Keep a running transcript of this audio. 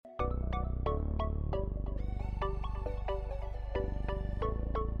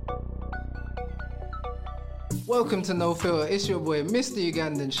Welcome to No Filter. It's your boy, Mr.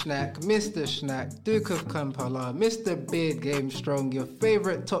 Ugandan Schnack, Mr. Schnack, Duke of Kampala, Mr. Beard Game Strong, your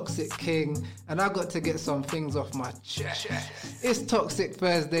favorite toxic king, and I got to get some things off my chest. It's Toxic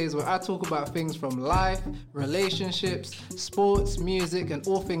Thursdays, where I talk about things from life, relationships, sports, music, and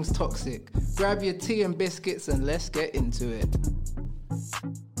all things toxic. Grab your tea and biscuits and let's get into it.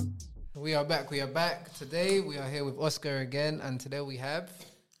 We are back. Today we are here with Oscar again, and today we have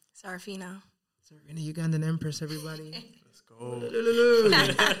Sarafina. Sarafina, Ugandan Empress, everybody. Let's go.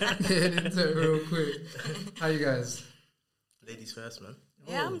 Get into it real quick. How you guys? Ladies first, man.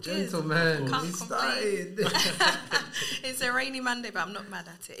 Yeah, I'm good. Gentleman, Can't we complain. started. It's a rainy Monday, but I'm not mad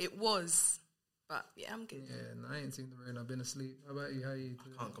at it. It was, but yeah, I'm good. Yeah, no, I ain't seen the rain. I've been asleep. How about you? How you?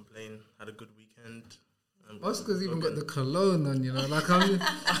 I can't complain. Had a good weekend. Oscar's even got the cologne on, you know. Like, I'm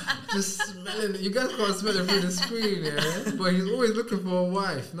just smelling it. You guys can't smell it through the screen, yeah? But he's always looking for a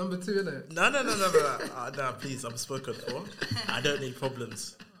wife. Number 2, innit? No. No, please, I'm spoken for. I don't need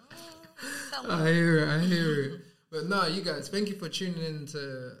problems. I hear it. But no, you guys, thank you for tuning in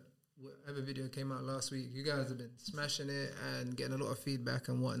to whatever video came out last week. You guys have been smashing it and getting a lot of feedback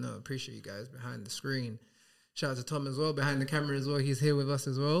and whatnot. Appreciate you guys behind the screen. Shout out to Tom as well, behind the camera as well. He's here with us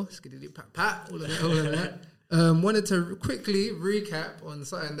as well. Skiddly pat, all of that. Wanted to quickly recap on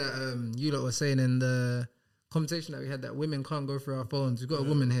something that you lot were saying in the conversation that we had, that women can't go through our phones. We've got a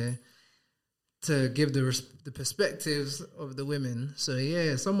woman here to give the perspectives of the women. So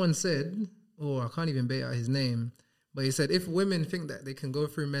yeah, someone said, I can't even bait out his name, but he said, if women think that they can go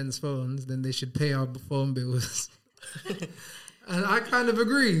through men's phones, then they should pay our phone bills. And I kind of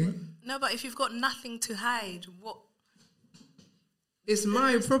agree. No, but if you've got nothing to hide, what? It's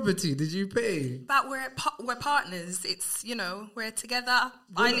my property. Did you pay? But we're partners. It's, we're together.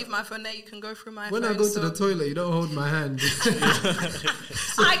 I leave my phone there. You can go through my phone. When I go to the toilet, you don't hold my hand.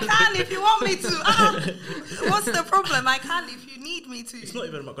 I can if you want me to. What's the problem? I can if you need me to. It's not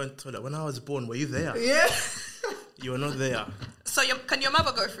even about going to the toilet. When I was born, were you there? Yeah. You were not there. So can your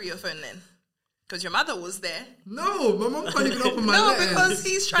mother go through your phone then? Because your mother was there. No, my mom can't even open my letters. Because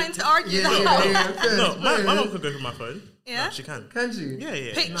he's trying to argue that. Yeah. No, my mom can go through my phone. Yeah? No, she can. Can she?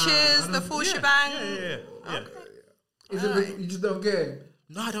 Yeah. Pictures, the full shebang. Yeah. Okay. Is it, you just don't care?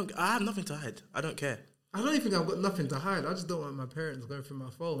 No, I don't. I have nothing to hide. I don't care. I don't even think I've got nothing to hide. I just don't want my parents going through my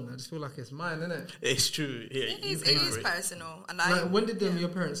phone. I just feel like it's mine, innit? It's true. Yeah, It is personal. And when did your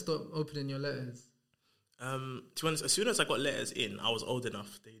parents stop opening your letters? To be honest, as soon as I got letters in, I was old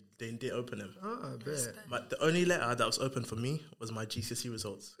enough. They did open them. Oh, I bet. But the only letter that was open for me was my GCSE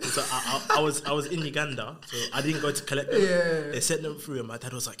results. So I was in Uganda, so I didn't go to collect them. Yeah. They sent them through, and my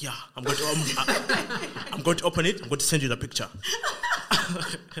dad was like, "Yeah, I'm going to open it. I'm going to send you the picture."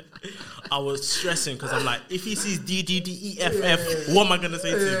 I was stressing because I'm like, if he sees D, D, D, E, F, F, what am I going to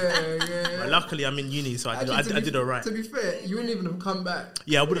say to him? Yeah. But luckily, I'm in uni, so I did all right. To be fair, you wouldn't even have come back.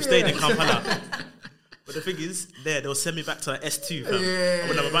 Yeah, I would have stayed in Kampala. But the thing is, they'll send me back to like S2, fam. Yeah.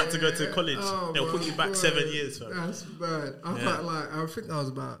 When I'm about to go to college, Oh, they'll put you back 7 years, fam. That's bad. I think I was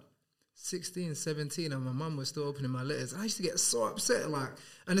about 16, 17, and my mum was still opening my letters. I used to get so upset,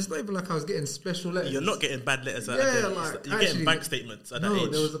 and it's not even like I was getting special letters. You're not getting bad letters at Yeah, that You're getting bank statements at that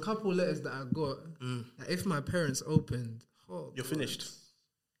age. There was a couple letters that I got that if my parents opened, you're finished.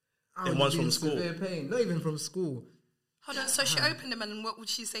 I And would one's be from in school. severe pain. Not even from school. Hold on, so she opened them, and what would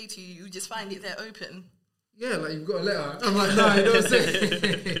she say to you? You just find it there open? Yeah, like, you've got a letter. I'm like, no, you don't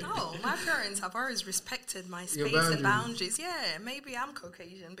say. No, my parents have always respected my Your space and boundaries. Yeah, maybe I'm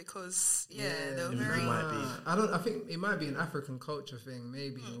Caucasian because, they're very... I think it might be an African culture thing,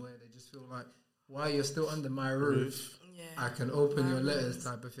 maybe, where they just feel like, while you're still under my roof, I can open your letters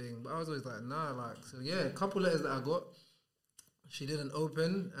type of thing. But I was always like, nah, a couple letters that I got, she didn't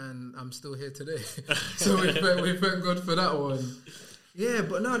open, and I'm still here today. So we thank God for that one. Yeah,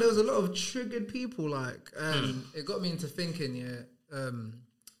 but no, there was a lot of triggered people, it got me into thinking,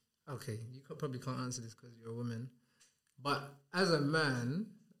 okay, you probably can't answer this because you're a woman, but as a man,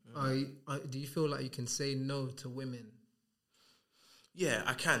 do you feel like you can say no to women? Yeah,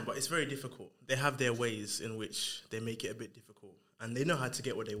 I can, but it's very difficult. They have their ways in which they make it a bit difficult, and they know how to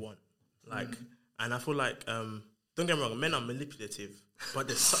get what they want. And I feel like, don't get me wrong, men are manipulative,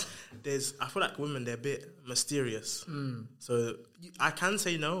 but I feel like women, they're a bit mysterious. So I can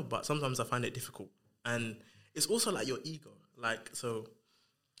say no, but sometimes I find it difficult. And it's also like your ego. So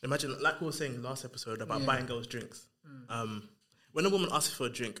imagine, like we were saying last episode about buying girls drinks. When a woman asks for a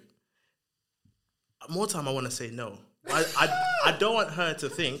drink, more time I want to say no. I don't want her to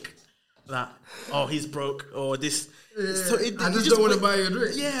think that, he's broke or this. I just don't want to buy you a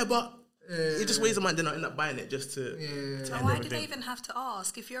drink. Yeah, but He just weighs them out, then I end up buying it just to. So why do they even have to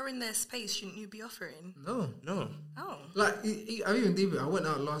ask? If you're in their space, shouldn't you be offering? No. Oh. Like, I even deep it. I went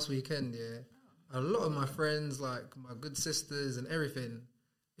out last weekend, A lot of my friends, like my good sisters and everything,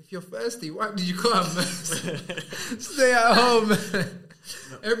 if you're thirsty, why did you come? Stay at home.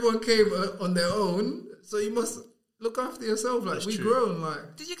 Everyone came on their own, so you must look after yourself. Like, we grown,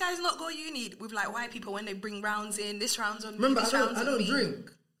 like. Did you guys not go uni with like white people when they bring rounds in? This round's on me. Remember, this I don't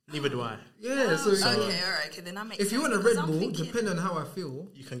drink. Neither do I. Yeah, so okay, all right, okay, then that makes sense. If you want a Red Bull, depending on how I feel,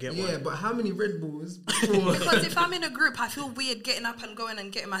 you can get one. Yeah, but how many Red Bulls? Because if I'm in a group, I feel weird getting up and going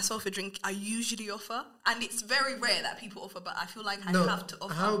and getting myself a drink. I usually offer, and it's very rare that people offer, but I feel like I have to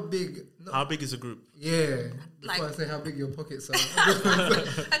offer. How big? How big is a group? Yeah, like, before I say how big your pockets are.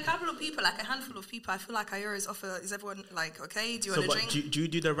 A couple of people, like a handful of people, I feel like I always offer. Is everyone like, okay, do you want a drink? Do you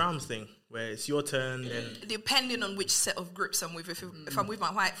do the rounds thing where it's your turn? Then depending on which set of groups I'm with, if I'm with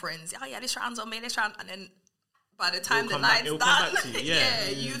my white friends, oh yeah, this round's on me, this round, and then by the time the night's done,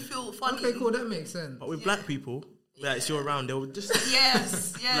 you feel funny. Okay, cool, that makes sense. But with black people, like it's your round, they'll just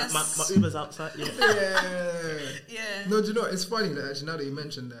yes. Like my Uber's outside. Yeah. No, do you know what? It's funny that actually now that you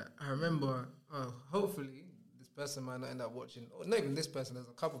mentioned that, I remember. Hopefully, this person might not end up watching. Or not even this person. There's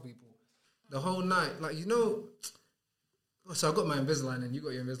a couple people. The whole night, like So I got my Invisalign and you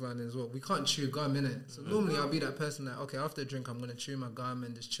got your Invisalign as well. We can't chew gum, innit? So normally I'll be that person that, okay, after a drink, I'm going to chew my gum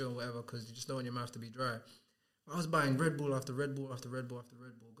and just chill and whatever because you just don't want your mouth to be dry. I was buying Red Bull after Red Bull after Red Bull after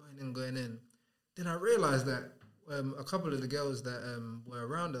Red Bull, going in. Then I realized that a couple of the girls that were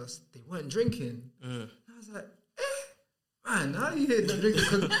around us, they weren't drinking. I was like, man, how you here not drinking?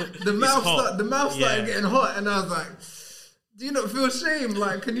 Because the mouth started getting hot and I was like, do you not feel shame?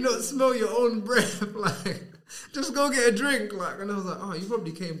 Like, can you not smell your own breath? Like, just go get a drink. Like, and I was like, oh, you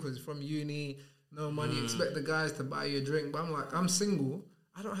probably came because from uni, no money, expect the guys to buy you a drink. But I'm like, I'm single.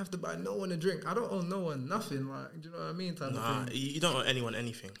 I don't have to buy no one a drink. I don't owe no one nothing. Like, do you know what I mean? Type of thing. You don't owe anyone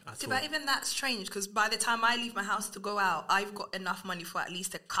anything at all. But even that's strange because by the time I leave my house to go out, I've got enough money for at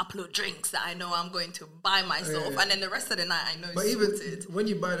least a couple of drinks that I know I'm going to buy myself. And then the rest of the night, I know but it's sorted. Even when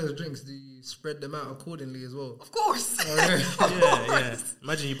you buy those drinks, do you spread them out accordingly as well? Of course. Yeah.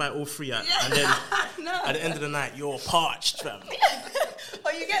 Imagine you buy all three and then at the end of the night, you're parched, fam.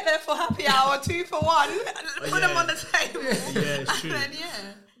 Or you get there for happy hour, 2 for 1, put them on the table. Yeah, it's true. And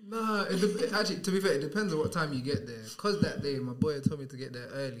then, Nah, actually, to be fair, it depends on what time you get there. Because that day, my boy told me to get there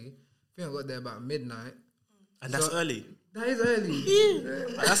early. I think I got there about midnight. And that's early? That is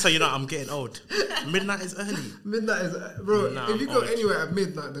early. That's how you know I'm getting old. Midnight is early. Midnight is... Bro, if you go anywhere at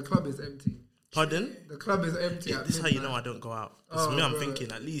midnight, the club is empty. Pardon? The club is empty This is how you know I don't go out. Because I'm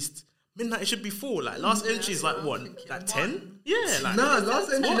thinking at least... Midnight, it should be full. Like, last entry is like, what? Like 10? Yeah. Like,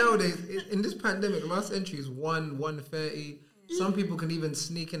 last entry nowadays, in this pandemic, last entry is 1:30. Some people can even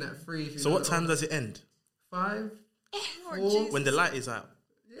sneak in at 3. So what time does it end? 5? 4? When the light is out?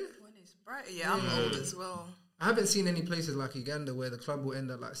 Yeah. When it's bright. Yeah, I'm old as well. I haven't seen any places like Uganda where the club will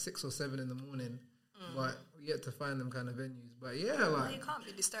end at like 6 or 7 in the morning. But yet to find them kind of venues. But yeah, like... Well, you can't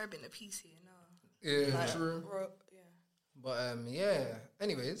be disturbing the peace here, no. Yeah, like, true. But yeah.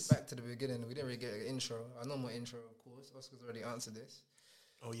 Anyways, back to the beginning. We didn't really get an intro. Our normal intro, of course. Oscar's already answered this.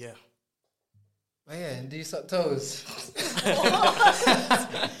 Oh yeah. Oh yeah. Do you suck toes?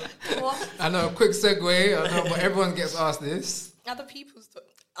 What? I know. Quick segue. I know, but everyone gets asked this. Other people's.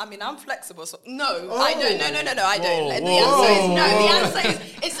 I mean, I'm flexible, so no, I don't. No, I don't. Whoa. The answer is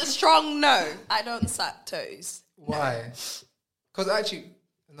it's a strong no. I don't suck toes. Why? Because actually,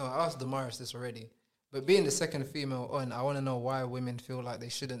 no, I asked Damaris this already. But being the second female on, I want to know why women feel like they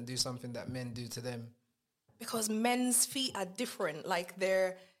shouldn't do something that men do to them. Because men's feet are different. Like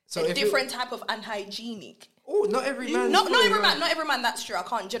they're a different type of unhygienic. Oh, not every man. Not every man. That's true. I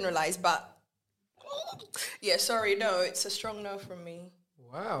can't generalize, but yeah. Sorry, no. It's a strong no from me.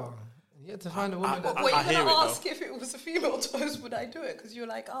 Wow. You had to find a woman that... Were you going to ask if it was a female toes, would I do it? Because you're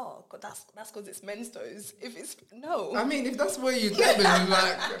like, oh, God, that's because it's men's toes. If it's... No. I mean, if that's where you're dabbing, you're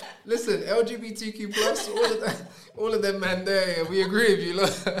like, listen, LGBTQ plus, all of them man there, yeah, we agree with you.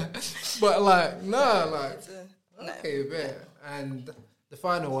 Look. But like, nah, like... Okay, bet. And the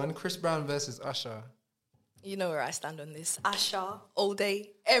final one, Chris Brown versus Usher. You know where I stand on this. Usher, all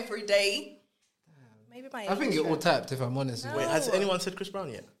day, every day. Maybe I think you're all tapped, if I'm honest. No. Wait, has anyone said Chris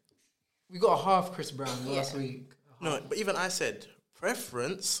Brown yet? We got a half Chris Brown last week. No, but even I said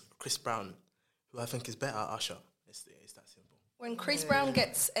preference Chris Brown, who I think is better, Usher. It's that simple. When Chris Brown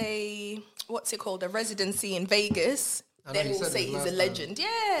gets a residency in Vegas, then we'll say he's a legend.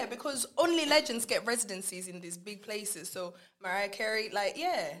 Yeah, because only legends get residencies in these big places. So Mariah Carey,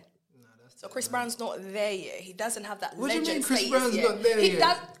 So Chris Brown's not there yet. He doesn't have that legend status yet. What do you mean Chris Brown's not there yet?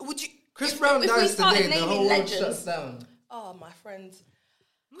 Chris Brown dies today, the whole world legends. shuts down. Oh, my friends.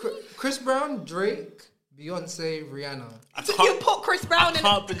 Chris Brown, Drake, Beyonce, Rihanna. You put Chris Brown in. I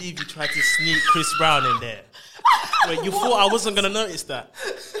can't believe you tried to sneak Chris Brown in there. Wait, you thought I wasn't gonna notice that?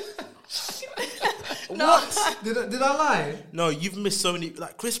 No. What? Did I lie? No, you've missed so many.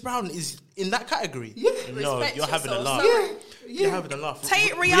 Like Chris Brown is in that category. Yeah. No, Respect you're having a yourself, laugh. sorry. Yeah. You're having a laugh.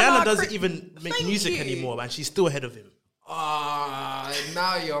 Take Rihanna, doesn't even make Thank music you. anymore, and she's still ahead of him. Ah,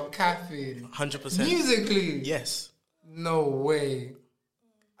 now you're capping. 100%. Musically? Yes. No way.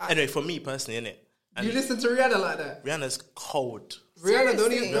 Anyway, for me personally, innit? And You listen to Rihanna like that? Rihanna's cold. Rihanna, the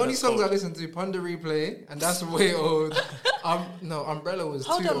Seriously? only Rihanna's songs cold. I listen to, Ponder Replay, and that's way old. No, Umbrella was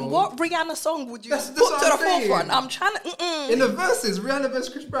Hold too on, old. what Rihanna song would you That's put what to the I'm saying. forefront? I'm trying to. In the verses, Rihanna versus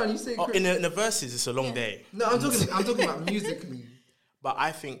Chris Brown, you say Oh, Chris. in the verses, it's a long day. No, I'm talking about musically. But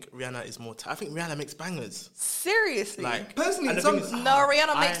I think Rihanna is more. I think Rihanna makes bangers. Seriously. Like Personally, and the some- thing is, no, Rihanna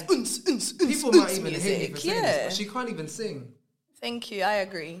I- makes People might even hate me music. for saying Yeah. this, but she can't even sing. Thank you. I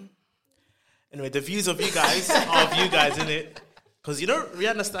agree. Anyway, the views of you guys are of you guys, innit? Because you know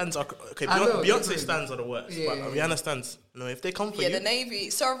Rihanna stands are okay. I know, Beyonce definitely. stands are the worst, Yeah, but yeah, Rihanna stands. No, if they come for Yeah, you, the Navy.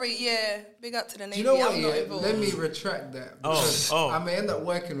 Sorry, yeah. Big up to the Do Navy. you know what? I'm not Yeah, involved. let me retract that. because oh. I may end up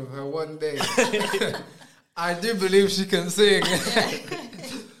working with her one day. I do believe she can sing.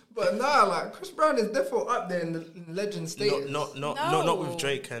 But nah, like Chris Brown is definitely up there in legend status. not with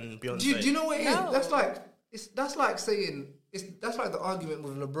Drake and Beyonce. Do you know what it is? No. That's like saying that's like the argument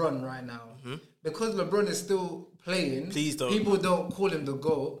with LeBron right now. Because LeBron is still playing, Please don't. people don't call him the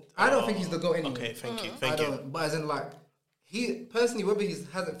GOAT. I don't think he's the GOAT anyway. Okay, thank you, I thank you. don't. But as in like he personally, whether he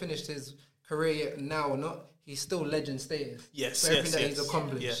hasn't finished his career yet now or not, he's still legend status. Yes, for everything that yes, he's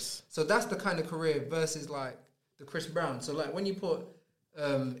accomplished. yes. So that's the kind of career versus like the Chris Brown. So like when you put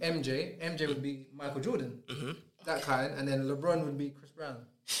MJ would be Michael Jordan, that kind, and then LeBron would be Chris Brown.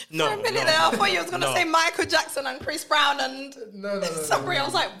 No, For a minute no, there, I thought you was going to no. say Michael Jackson and Chris Brown and No. sorry, I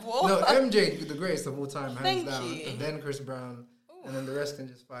was like, what? No, MJ, the greatest of all time, hands Thank down. you. Then Chris Brown, and then the rest can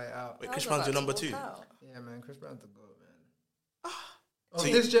just fight out. Wait, I Chris was Brown's your about number to 2. walk out. Yeah, man, Chris Brown's the GOAT, man. So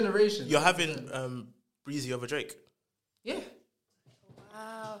This generation. You're having Breezy over Drake. Yeah.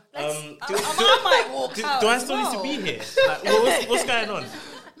 Wow. I might walk Do out I as still need to well. be here? Like, what's going on?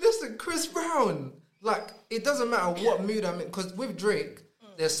 Listen, Chris Brown, like, it doesn't matter what mood I'm in, because with Drake,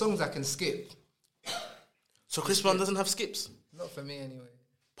 there's songs I can skip. So Chris Brown doesn't have skips. Not for me, anyway.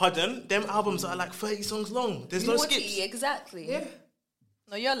 Pardon? Them albums are like 30 songs long. There's no 40, skips. exactly. Yeah.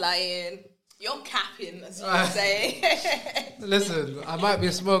 No, you're lying. You're capping, as you would say. Listen, I might be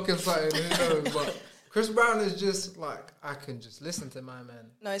smoking something, who knows, but Chris Brown is just like, I can just listen to my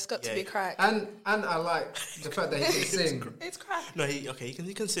man. No, it's got to Yeah. be cracked. And I like the fact that he can sing. It's cracked. No, he can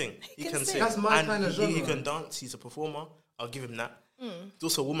sing. He can can sing. sing. That's my And kind of he genre. can dance. He's a performer. I'll give him that. He's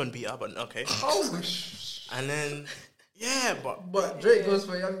also a woman beater, but okay. Oh, And then, yeah, but Drake goes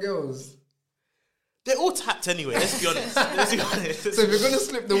for young girls. they're all tapped anyway. Let's be honest. Let's be honest. So if you're gonna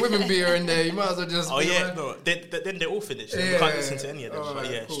slip the women beer in there, you might as well just. Oh be yeah, like- no. Then they're all finished. Yeah. You can't listen to any of them. But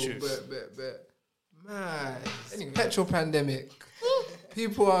Alright, yeah, cool, it's true. Bet. Man, petrol pandemic.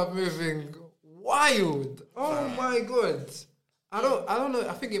 People are moving wild. Oh my god. I don't know.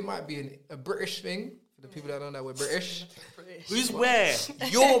 I think it might be a British thing for the people that don't know that we're British. Who's where?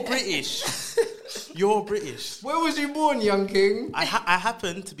 You're British. You're British. Where was you born, young king? I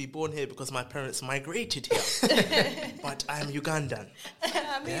happen to be born here because my parents migrated here. But I'm Ugandan.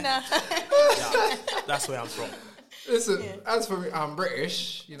 I mean, Yeah, that's where I'm from. Listen, as for me, I'm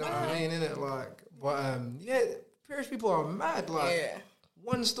British. You know what I mean, innit? Like, but yeah, British people are mad. Like, yeah.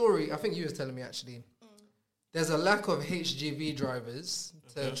 one story I think you was telling me actually. There's a lack of HGV drivers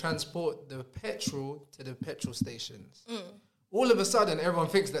to transport the petrol to the petrol stations. All of a sudden, everyone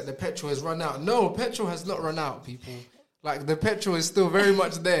thinks that the petrol has run out. No, petrol has not run out, people. Like, the petrol is still very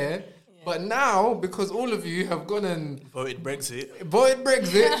much there. But now, because all of you have gone and Voted Brexit. voted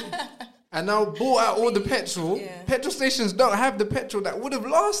Brexit and now bought out all the petrol, petrol stations don't have the petrol that would have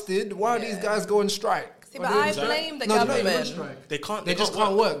lasted while these guys go on strike. See, but I blame the No, they're not even on government. strike. They can't. They just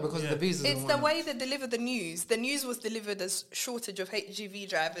can't work because of the visas. It's and the whatnot. way they deliver the news. The news was delivered as shortage of HGV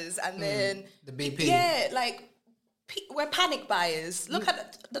drivers, and then The BP. Yeah, like we're panic buyers. Look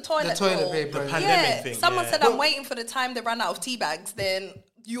at the toilet. The toilet roll. paper. The pandemic Yeah, thing. someone yeah. said I'm waiting for the time they run out of tea bags. Then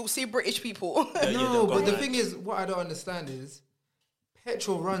you'll see British people. Yeah, No, they've but got the mad. thing is, what I don't understand is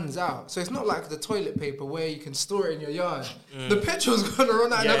petrol runs out. So it's not like the toilet paper where you can store it in your yard. The petrol's going to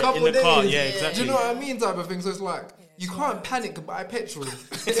run out in a couple in of the days. car. Yeah, Do exactly. you know what I mean? Type of thing. So it's like, you can't panic buy petrol.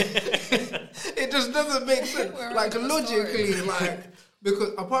 It just doesn't make sense. We're Like, on the logically, story. like,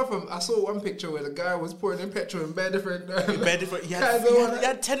 Because apart from, I saw one picture where the guy was pouring in petrol in bare different... He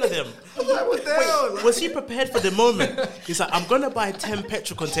had 10 of them. I was like, what the hell? Was he prepared for the moment? He's like, I'm going to buy 10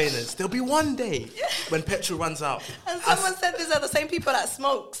 petrol containers. There'll be one day when petrol runs out. And someone said these are the same people that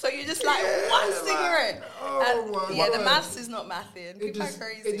smoke. So you're just like, one cigarette. The maths is not mathing. People are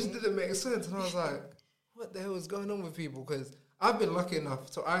crazy. It just didn't make sense. And I was like, what the hell is going on with people? Because I've been lucky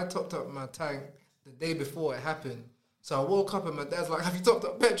enough. So I topped up my tank the day before it happened. So I woke up and my dad's like, have you topped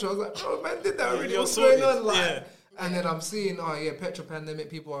up petrol? I was like, oh man, did that already? What's going on? Like, and then I'm seeing, petrol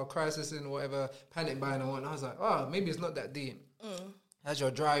pandemic, people are crisising, whatever, panic buying and whatnot. I was like, maybe it's not that deep. As you're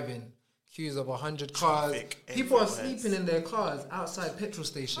driving, queues of 100 cars. People are sleeping in their cars outside petrol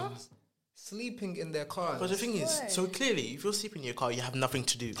stations. Sleeping in their cars. But the thing is, so clearly, if you're sleeping in your car, you have nothing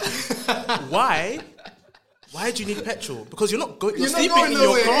to do. Why do you need petrol? Because you're sleeping in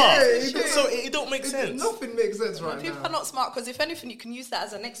your car. So it don't make sense. Nothing makes sense right now. People are not smart because if anything, you can use that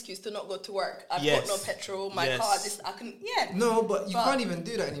as an excuse to not go to work. I've got no petrol, my car, No, but you can't even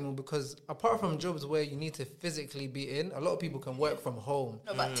do that anymore because apart from jobs where you need to physically be in, a lot of people can work from home.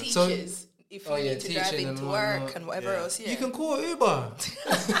 No, but teachers... If you need to drive into work and whatever else, you can call Uber.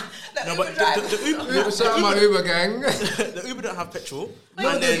 No, but the Uber... Shout out my Uber gang. The Uber don't have petrol.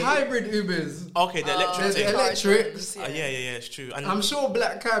 No, there's hybrid Ubers. Okay, the electric. There's electrics. Yeah, it's true. And I'm sure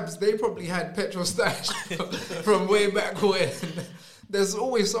black cabs, they probably had petrol stash from way back when. There's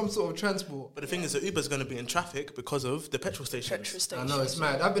always some sort of transport. But the thing is, the Uber's going to be in traffic because of the petrol stations. I know, it's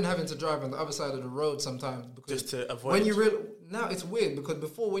mad. I've been having to drive on the other side of the road sometimes. Because just to avoid... When now it's weird because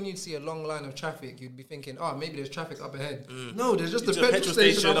before when you'd see a long line of traffic, you'd be thinking, maybe there's traffic up ahead. No, there's just a petrol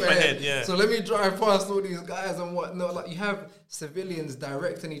station up ahead. So let me drive past all these guys and whatnot. Like you have civilians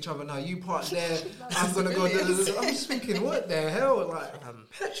directing each other now. You park there, I'm going to go... I'm just thinking, what the hell? Like,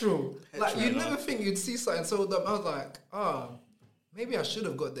 petrol. Like, you'd never think you'd see something so dumb. I was like, maybe I should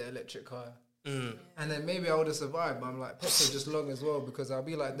have got the electric car. And then maybe I would have survived. But I'm like, petrol just long as well because I'll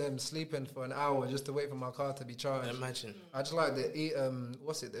be like them sleeping for an hour just to wait for my car to be charged. Imagine. I just like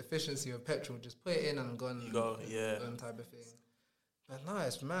the efficiency of petrol. Just put it in and gone. You go, type of thing. But no,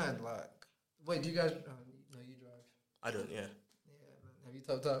 it's mad. Like, wait, do you guys... no, you drive. I don't, Yeah, man. Have you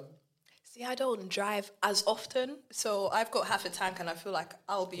topped up? See, I don't drive as often. So I've got half a tank and I feel like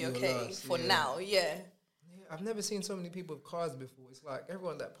I'll be okay for now. Yeah. I've never seen so many people with cars before. It's like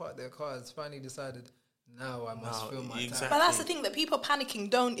everyone that parked their cars finally decided, now I must fill my tank. But that's the thing, that people panicking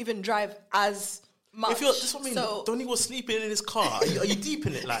don't even drive as much. That's what I mean. Don't he was sleeping in his car? Are you deep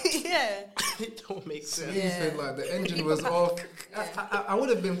in it? Like, it don't make sense. Sleeping, like the engine was off. I would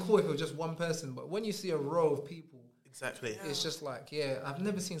have been cool if it was just one person, but when you see a row of people, exactly, it's just like, I've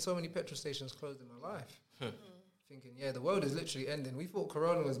never seen so many petrol stations closed in my life. Thinking, the world is literally ending. We thought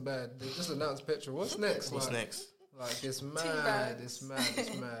Corona was bad. They just announced petrol. What's next? What's next? Like, it's mad. It's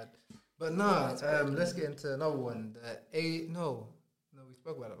mad. But let's get into another one. No, we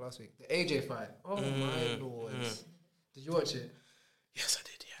spoke about it last week. The AJ fight. Oh my lord! Did you watch it? Yes, I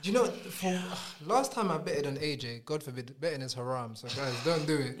did. Yeah. Do you know? Last time I betted on AJ, God forbid, betting is haram. So guys, don't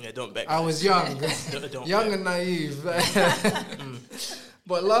do it. Yeah, don't bet. I was young, young bet. And naive.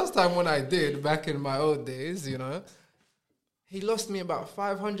 But last time when I did, back in my old days, he lost me about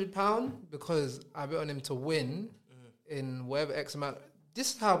 £500 because I bet on him to win in whatever X amount.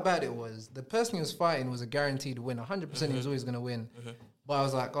 This is how bad it was. The person he was fighting was a guaranteed win. 100% he was always going to win. But I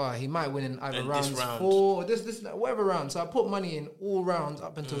was like, he might win in either rounds 4, whatever round. So I put money in all rounds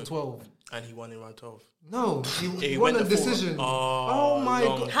up until 12. And he won in round 12. No, he won a decision. Oh my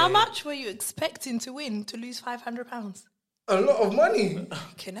God. How much were you expecting to win to lose £500? A lot of money.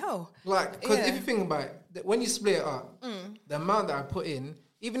 Okay, no. Like, because if you think about it, when you split it up, the amount that I put in,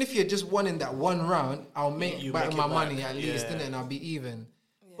 even if you just won in that one round, I'll make back my money at least, innit? And I'll be even.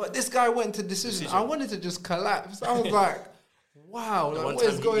 Yeah. But this guy went to decision. I wanted to just collapse. I was like, wow, like, what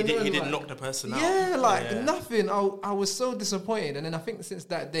is going on? He didn't knock the person out. Yeah, like nothing. I was so disappointed. And then I think since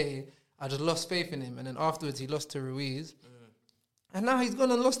that day, I just lost faith in him. And then afterwards, he lost to Ruiz. And now he's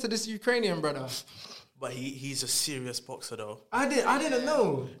gone and lost to this Ukrainian brother. But he's a serious boxer, though. I didn't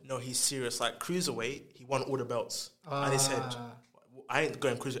know. No, he's serious. Like, cruiserweight, he won all the belts. And he said, I ain't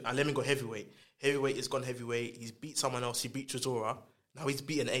going cruiserweight. Let me go heavyweight. Heavyweight is gone heavyweight. He's beat someone else. He beat Chisora. Now he's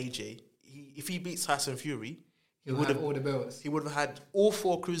beaten AJ. If he beats Tyson Fury, he would have all the belts. He would have had all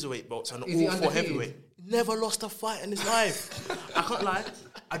 4 cruiserweight belts and all 4 heavyweight. Never lost a fight in his life. I can't lie.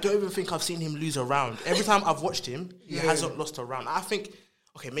 I don't even think I've seen him lose a round. Every time I've watched him, he hasn't lost a round. I think...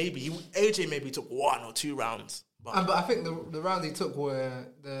 Okay, AJ maybe took 1 or 2 rounds. But I think the rounds he took were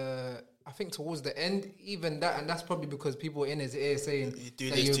I think towards the end, even that, and that's probably because people were in his ear saying, you do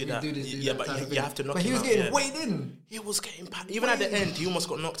this, do that. Yeah, but you have to knock him out. But he was getting weighed in. He was getting even at the end, he almost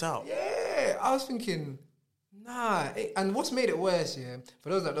got knocked out. Yeah, I was thinking, nah. And what's made it worse, yeah, for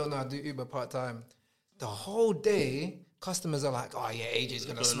those that don't know, I do Uber part-time. The whole day, customers are like, oh yeah, AJ's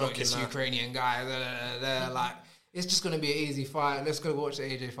going to smoke this Ukrainian guy. Like, it's just going to be an easy fight. Let's go watch the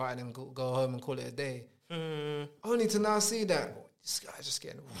AJ fight and then go home and call it a day. Only to now see that this guy's just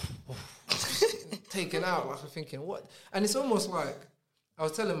getting taken out. Like, I'm thinking, what? And it's almost like, I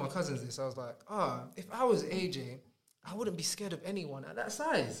was telling my cousins this. I was like, if I was AJ, I wouldn't be scared of anyone at that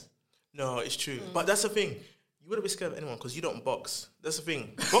size. No, it's true. But that's the thing. You wouldn't be scared of anyone because you don't box. That's the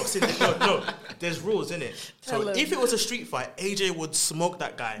thing. Boxing, no, there's rules in it. So if it was a street fight, AJ would smoke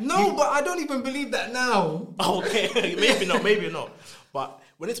that guy. No, but I don't even believe that now. Okay, maybe not. But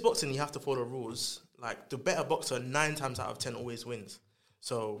when it's boxing, you have to follow rules. Like, the better boxer, 9 times out of 10 always wins.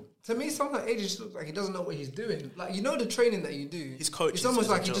 So to me, sometimes AJ just looks like he doesn't know what he's doing. Like, you know, the training that you do. His coach. It's almost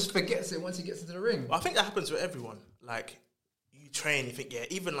like he just forgets it once he gets into the ring. Well, I think that happens with everyone. Like, you train, you think,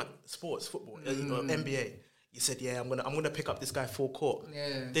 even like sports, football, or NBA. You said, I'm gonna pick up this guy full court.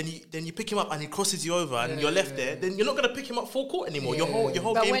 Yeah. Then you pick him up and he crosses you over and you're left there. Then you're not gonna pick him up full court anymore. Yeah. Your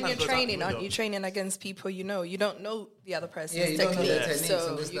whole but game when you're training, aren't you training against people you know? You don't know the other person's techniques,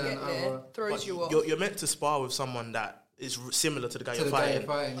 so you get there, throws you off. You're meant to spar with someone that is similar to the guy you're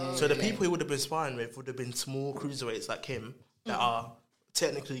fighting. So the people he would have been sparring with would have been small cruiserweights like him that are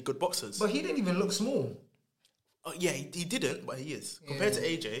technically good boxers. But he didn't even look small. Yeah, he didn't, but he is. Compared to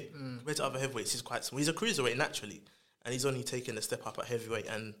AJ, compared to other heavyweights, he's quite small. He's a cruiserweight naturally, and he's only taken a step up at heavyweight.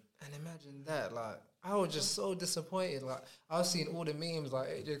 And imagine that, like, I was just so disappointed. Like, I was seeing all the memes, like,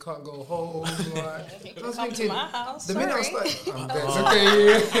 AJ can't go home. Like, I was thinking, to my house. The minute I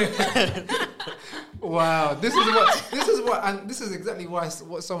started, wow, this is exactly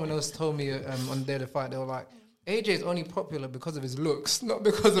what someone else told me on Dare to Fight. They were like, AJ is only popular because of his looks, not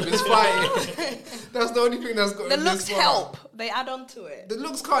because of his fighting. That's the only thing that's got the looks help. They add on to it. The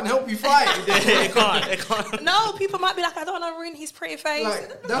looks can't help you fight. It can't. No, people might be like, I don't want to ruin his pretty face.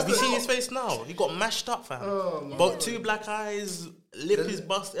 Like, have you seen his face now? He got mashed up, fam. Both 2 black eyes, lip is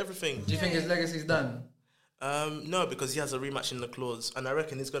bust, everything. Do you think his legacy's done? No, because he has a rematch in the clause, and I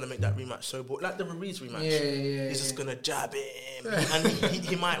reckon he's gonna make that rematch so boring, like the Ruiz rematch. He's just gonna jab him, and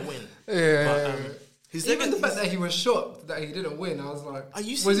he might win. Yeah. But, even the fact that he was shocked that he didn't win, I was like,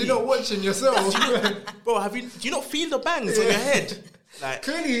 was he not watching yourself? Bro, do you not feel the bangs on your head? Like,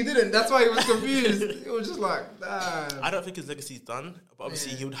 clearly he didn't. That's why he was confused. It was just like, damn. I don't think his legacy's done, but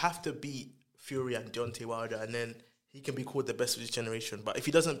obviously he would have to beat Fury and Deontay Wilder, and then he can be called the best of his generation. But if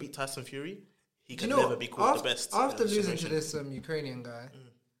he doesn't beat Tyson Fury, he can never be called the best. After losing to this Ukrainian guy,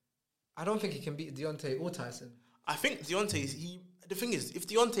 I don't think he can beat Deontay or Tyson. I think Deontay, the thing is, if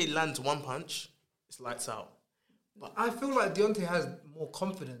Deontay lands one punch, it's lights out. But I feel like Deontay has more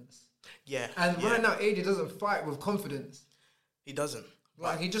confidence. Yeah. And right now, AJ doesn't fight with confidence. He doesn't.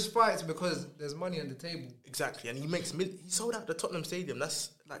 Like, he just fights because there's money on the table. Exactly. And he sold out the Tottenham Stadium.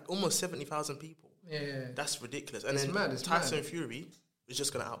 That's like almost 70,000 people. Yeah. That's ridiculous. And it's then mad, Tyson Fury is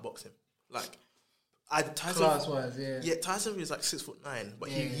just going to outbox him. Like, class-wise, Yeah, Tyson Fury is like 6'9", but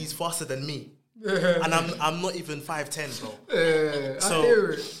he's faster than me. And I'm not even 5'10", bro. So, I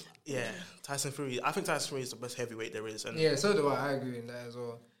hear it. Yeah. Tyson Fury, I think Tyson Fury is the best heavyweight there is. And so do I agree in that as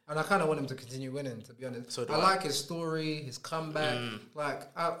well. And I kind of want him to continue winning, to be honest. So I like his story, his comeback. Like,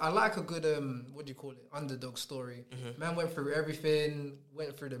 I like a good, what do you call it, underdog story. Man went through everything,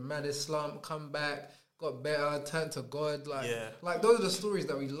 went through the maddest slump, come back, got better, turned to God. Like those are the stories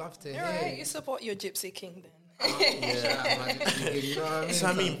that we love to hear. Right, you support your Gypsy King then. You know what I mean? So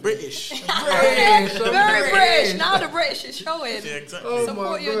I mean British. Very British. Now the British is showing. Yeah, exactly.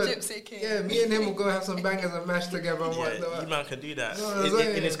 Support your Gypsy King. Yeah, me and him will go have some bangers and mash together and whatnot. You man can do that.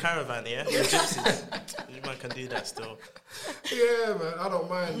 In his caravan, yeah? The gypsies. You man can do that still. Yeah, man, I don't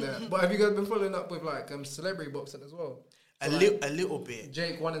mind that. But have you guys been following up with like celebrity boxing as well? A little bit.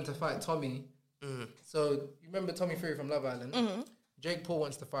 Jake wanting to fight Tommy. So you remember Tommy Fury from Love Island? Jake Paul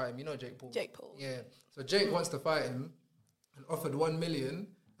wants to fight him. You know Jake Paul? Jake Paul. Yeah. So Jake wants to fight him and offered 1 million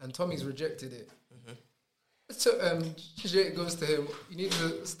and Tommy's rejected it. So Jake goes to him, you need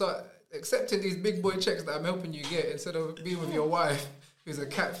to start accepting these big boy checks that I'm helping you get instead of being with your wife who's a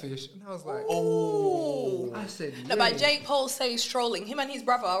catfish. And I was like, I said, no, but Jake Paul says trolling. Him and his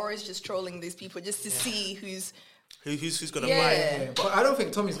brother are always just trolling these people just to see who's gonna buy it. But I don't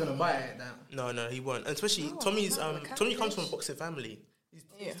think Tommy's gonna buy it now. No, he won't. And especially Tommy comes from a boxing family.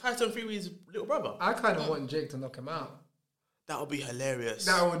 He's Tyson Fury's little brother. I kind of want Jake to knock him out. That would be hilarious.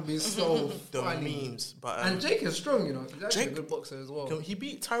 That would be so the funny. memes. But, and Jake is strong, you know. He's actually Jake, a good boxer as well. He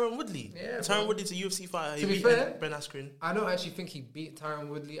beat Tyron Woodley. Yeah, Tyron Woodley's a UFC fighter. To be fair, Ben Askren. I don't actually think he beat Tyron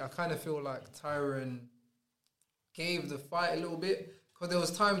Woodley. I kind of feel like Tyron gave the fight a little bit. Because there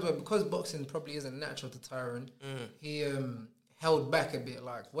was times where, because boxing probably isn't natural to Tyron, he held back a bit.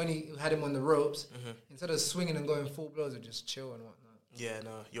 Like, when he had him on the ropes, instead of swinging and going full blows, he'd just chill and whatnot. Yeah,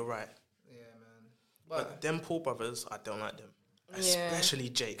 no, you're right. Yeah, man. But them Paul brothers, I don't like them. Especially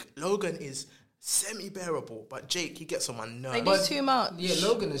Jake. Logan is semi-bearable, but Jake, he gets on my nerves. They do too much. Yeah,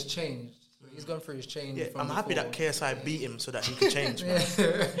 Logan has changed. He's gone through his change. Yeah, from I'm happy that KSI beat him so that he could change. Yeah.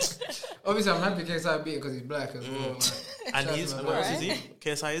 Obviously, I'm happy KSI beat him because he's black as well. Like, and he's, what else is he?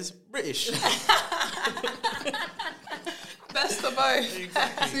 KSI is British. Best of both.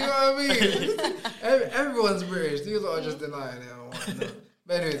 Exactly. See what I mean? Everyone's British. These lot are just denying it. Or whatnot.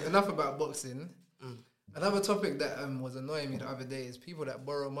 But anyways, enough about boxing. Another topic that was annoying me the other day is people that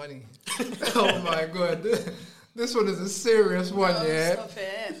borrow money. Oh my God. This one is a serious one, yeah? Stop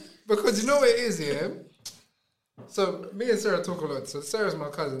it. Because you know what it is, yeah? So me and Sarah talk a lot. So Sarah's my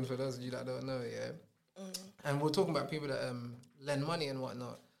cousin, for those of you that don't know, yeah? And we're talking about people that lend money and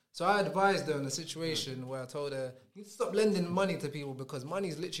whatnot. So I advised her in a situation where I told her, you need to stop lending money to people because money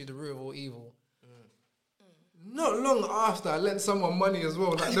is literally the root of all evil. Not long after, I lent someone money as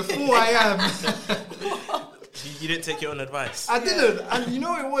well, like the fool I am. You didn't take your own advice. I didn't. And you know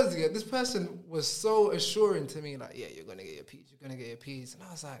what it was, yeah? This person was so assuring to me, like, yeah, you're going to get your P's, you're going to get your P's. And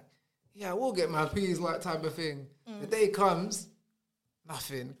I was like, yeah, I will get my P's, like, type of thing. The day comes,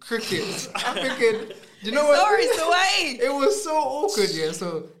 nothing. Crickets. I'm thinking, you know what? Sorry's the way. It was so awkward, yeah.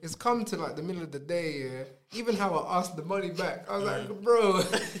 So it's come to, like, the middle of the day, yeah. Even how I asked the money back, I was like, bro,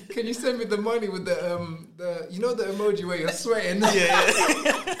 can you send me the money with the you know the emoji where you're sweating? Yeah.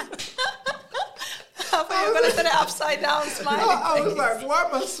 I thought you were going to set it upside down, smiling. I was like, why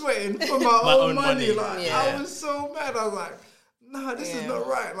am I sweating for my own money? Like, Yeah. I was so mad. I was like, nah, this is not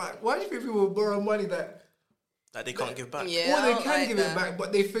right. Like, why do you think people borrow money that they can't give back? Yeah, or they can give it back,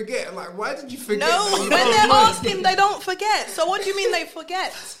 but they forget? Like, why did you forget? No, when they're asking, they don't forget. So what do you mean they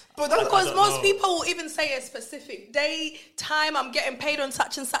forget? But that's Because most people will even say a specific day, time, I'm getting paid on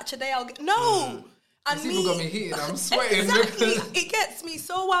such and such a day. No. And people got me heated. I'm sweating. Exactly. It gets me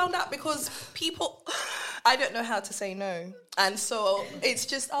so wound up because people, I don't know how to say no. And so it's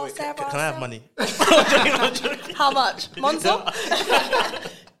just, oh, Sarah. Can I have money? How much? Monzo?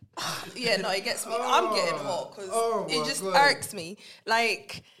 Yeah, no, it gets me. I'm getting hot because it just irks me.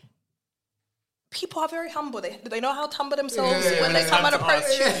 Like, people are very humble. They know how to humble themselves when they come and approach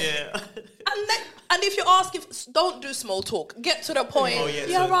you. Yeah. And if you ask, don't do small talk. Get to the point. Oh, yeah,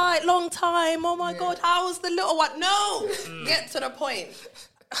 yeah, so right, long time. Oh my God, how was the little one? No, get to the point.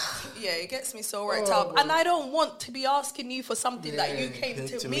 Yeah, it gets me so worked up. And I don't want to be asking you for something that you came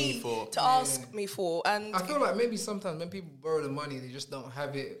to me for. to ask me for. And I feel like maybe sometimes when people borrow the money, they just don't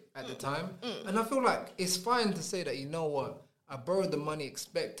have it at the time. And I feel like it's fine to say that, you know what, I borrowed the money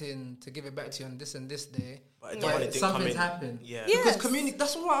expecting to give it back to you on this and this day. But something's happened. Yeah. Because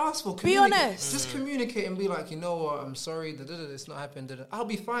that's what I asked for. Be honest. Just communicate and be like, you know what, I'm sorry, it's not happened. I'll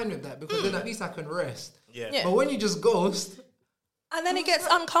be fine with that because then at least I can rest. Yeah. But when you just ghost... And then it gets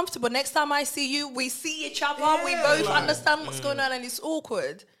uncomfortable. Next time I see you, we see each other. We both understand what's going on and it's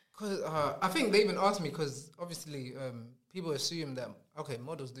awkward. Cause I think they even asked me because obviously people assume that, okay,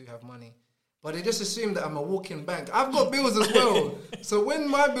 models do have money. But they just assume that I'm a walking bank. I've got bills as well. So when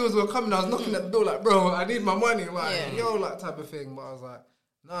my bills were coming, I was knocking at the door like, bro, I need my money. Like, like type of thing. But I was like,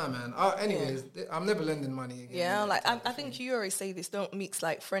 nah, man. Anyways, I'm never lending money again. Yeah, like I think you always say this, don't mix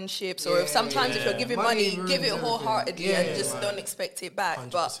like friendships or if sometimes if you're giving money give it wholeheartedly and just don't expect it back.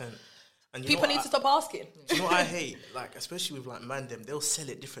 100%. But and people need to stop asking. You know what I hate? Like, especially with like man them, they'll sell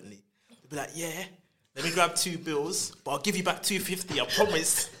it differently. They'll be like, yeah, let me grab 2 bills, but I'll give you back 250. I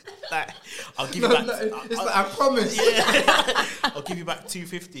promise. Like, I'll give you back. I promise. Yeah, I'll give you back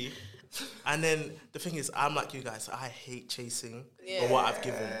 250. And then the thing is, I'm like you guys. I hate chasing for what I've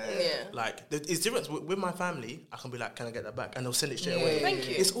given. Yeah. Like, it's different with my family. I can be like, "Can I get that back?" And they'll send it straight away. Thank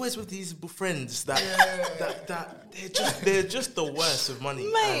you. It's always with these friends that they're just the worst with money.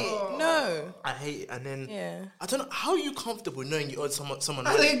 Mate, no. I hate it. And then I don't know how are you comfortable knowing you owed someone money.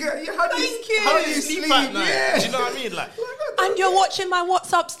 How do you sleep at night? Yeah. Do you know what I mean? Like, and you're watching my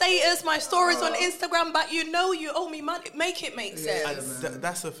WhatsApp status, my stories on Instagram, but you know you owe me money. Make it make sense. And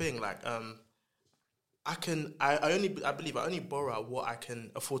that's the thing. Like, I believe I only borrow what I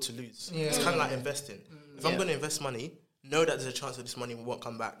can afford to lose. It's kind of like investing. If I'm going to invest money, know that there's a chance that this money won't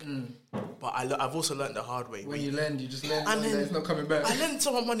come back. but I've also learned the hard way. When you lend, you just lend, and then it's not coming back. I lend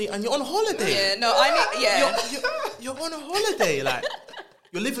someone money, and you're on holiday. Yeah, no, I need. Yeah, you're on a holiday, like.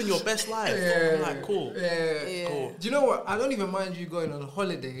 You're living your best life. Yeah. I'm like, cool. Yeah. Cool. Do you know what? I don't even mind you going on a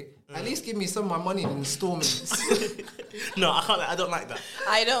holiday. At least give me some of my money in installments. No, I can't. I don't like that.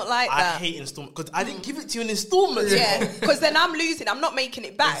 I don't like that. I hate installments because I didn't give it to you in installments. Yeah, because then I'm losing. I'm not making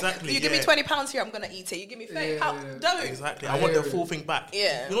it back. Exactly. You give me £20 here, I'm gonna eat it. You give me £30, don't. Exactly. I want the full thing back.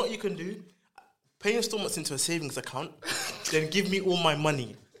 Yeah. You know what you can do? Pay installments into a savings account, then give me all my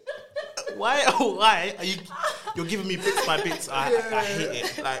money. Why are you? You're giving me bits by bits. I hate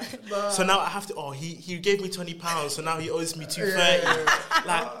it. Like, so now I have to. He gave me £20, so now he owes me $230.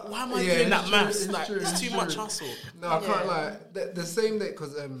 Like, why am I doing that maths? Like, it's too much hustle. No, I can't lie. The same day,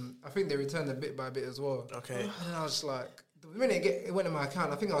 because I think they returned a bit by bit as well. Okay. And then I was just like, the minute it went in my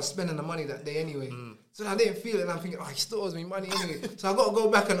account, I think I was spending the money that day anyway. So I didn't feel it, and I'm thinking, he still owes me money anyway. So I got to go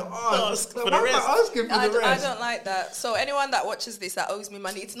back and ask. For the rest. Asking for the rest. I don't like that. So anyone that watches this that owes me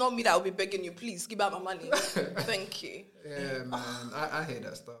money, it's not me that will be begging you, please give out my money. Thank you. Yeah, man. I hate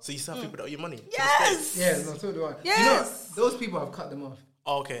that stuff. So you still have people that owe you money? Yes. Yeah, no, so do I. Yes. You know, those people, I've cut them off.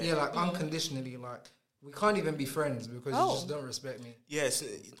 Oh, okay. Yeah, like unconditionally. Like, we can't even be friends because you just don't respect me. Yeah, it's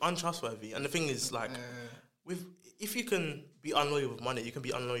untrustworthy. And the thing is, like, if you can be unloyal with money, you can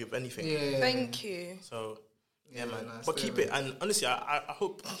be unloyal with anything. Yeah. Thank you. So, yeah, man. Nice, but keep it. And honestly, I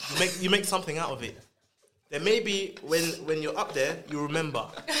hope you make something out of it. Then maybe when you're up there, you remember.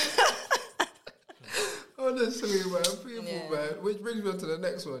 Honestly, man, people, man. Which brings me on to the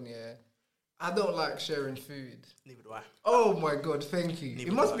next one, yeah. I don't like sharing food. Neither do I. Oh my God, thank you.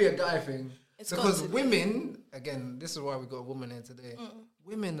 It must be a guy thing. Because women, again, this is why we got a woman here today.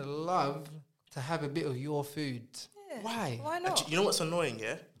 Women love to have a bit of your food. Yeah. Why? Why not? You know what's annoying,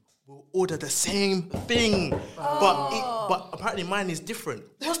 yeah? We'll order the same thing, but apparently mine is different.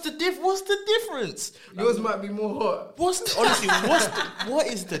 What's the difference? Yours might be more hot. What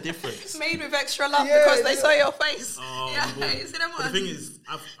is the difference? Made with extra love because they saw your face. You see them. But the thing is,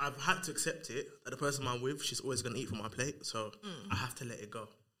 I've had to accept it that the person I'm with, she's always gonna eat from my plate, so I have to let it go.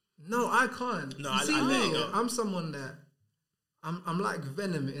 No, I can't. No, I let it go. I'm someone that I'm like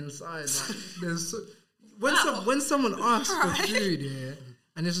venom inside. Like there's when someone asks for food,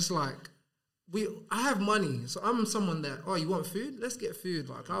 and it's just like I have money, so I'm someone that you want food? Let's get food.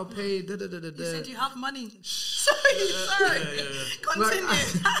 Like I'll pay. You said you have money. Sorry. Continue.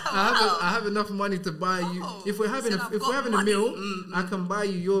 Like, I have enough money to buy you. If we're having a meal, I can buy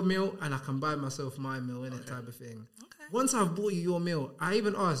you your meal, and I can buy myself my meal, in that type of thing. Okay. Once I've bought you your meal, I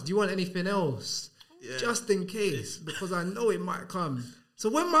even ask, do you want anything else? Yeah. Just in case, because I know it might come. So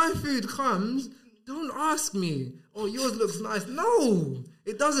when my food comes, don't ask me, yours looks nice. No,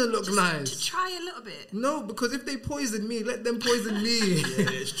 it doesn't look nice. To try a little bit. No, because if they poison me, let them poison me.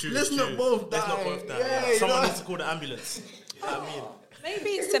 It's true. Let's not both die. Yeah, someone needs to call the ambulance. You know what I mean? Maybe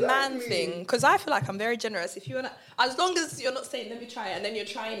it's a man thing, because I feel like I'm very generous. If you wanna, as long as you're not saying, let me try it, and then you're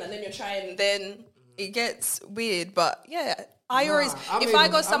trying, and then you're trying, then it gets weird. But yeah, I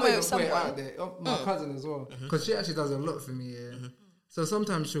go somewhere with someone, my cousin as well, because she actually does a lot for me. Yeah. So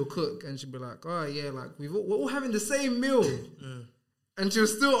sometimes she'll cook and she'll be like, like we're all having the same meal. And she'll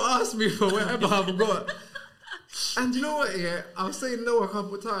still ask me for whatever I've got. And you know what, I'll say no a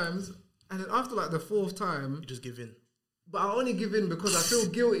couple of times, and then after like the fourth time, you just give in. But I only give in because I feel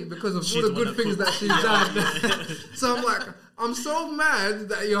guilty because of all the good things that she's done. So I'm like, I'm so mad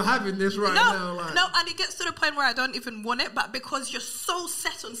that you're having this now. Like. No, and it gets to the point where I don't even want it, but because you're so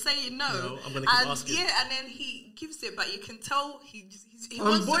set on saying no, I'm going to keep asking. Yeah, and then he gives it, but you can tell he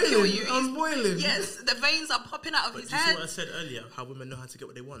wants to kill you. I'm boiling. Yes, the veins are popping out of his head. But what I said earlier, how women know how to get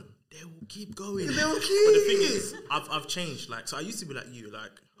what they want. They will keep going. They will keep. But the thing is, I've changed. Like, so I used to be like you,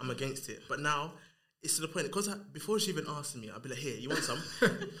 like, I'm against it. But now, it's to the point, because before she even asked me, I'd be like, here, you want some?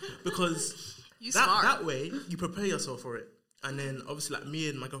 Because that way, you prepare yourself for it. And then, obviously, like, me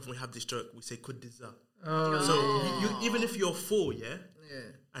and my girlfriend, we have this joke, we say, kuddiza. So, you, even if you're full,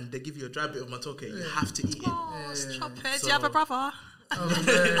 and they give you a dry bit of matoke, you have to eat it. Stop it. Do you have a brother?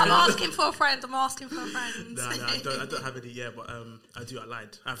 I'm asking for a friend. No, I don't have any, but I do, I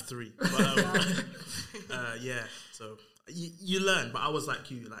lied. I have 3. But, so... You learn, but I was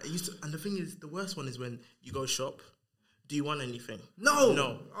like you. Like, and the thing is, the worst one is when you go shop. Do you want anything?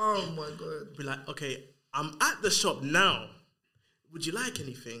 No. Oh my God. Be like, okay, I'm at the shop now. Would you like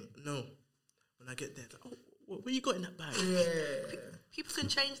anything? No. When I get there, like, what you got in that bag? Yeah. People can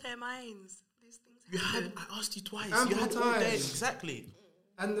change their minds. These things. I asked you twice. Ample you had time. all day. Exactly.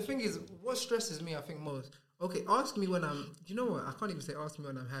 And the thing is, what stresses me, I think most. Okay, ask me when I'm. You know what? I can't even say ask me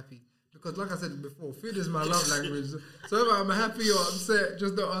when I'm happy. Because like I said before, food is my love language. So if I'm happy or upset,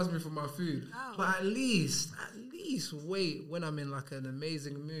 just don't ask me for my food. Oh. But at least wait when I'm in like an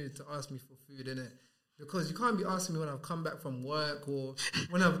amazing mood to ask me for food, innit? Because you can't be asking me when I've come back from work or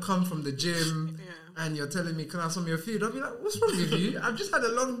when I've come from the gym and you're telling me, can I have some of your food? I'll be like, what's wrong with you? I've just had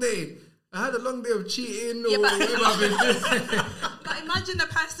a long day. I had a long day of cheating or whatever I've been doing. But imagine the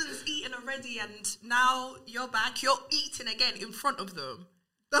person's eaten already and now you're back, you're eating again in front of them.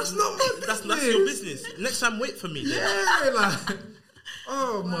 That's not my business. That's your business. Next time, wait for me. Yeah, like,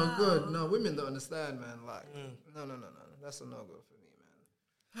 oh my God. No, women don't understand, man. Like, no. That's a no-go for me,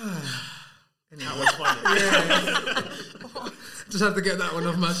 man. That was funny. Just have to get that one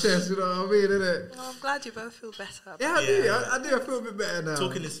off my chest, you know what I mean, innit? Well, I'm glad you both feel better. Yeah, I do. I do. I feel a bit better now.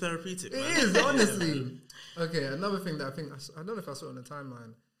 Talking is therapeutic, man. It is, honestly. Okay, another thing that I don't know if I saw it on the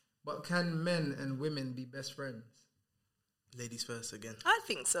timeline, but can men and women be best friends? Ladies first again. I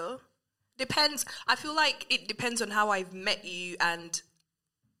think so. Depends. I feel like it depends on how I've met you and...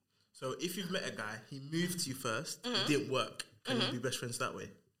 So if you've met a guy, he moved to you first, it didn't work, can you be best friends that way?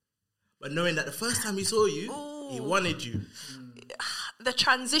 But knowing that the first time he saw you, he wanted you. The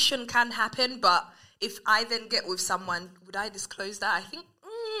transition can happen, but if I then get with someone, would I disclose that? I think...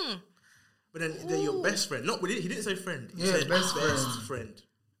 But then they're your best friend. He didn't say friend. He said best friend.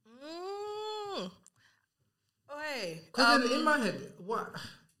 Because in my head, what?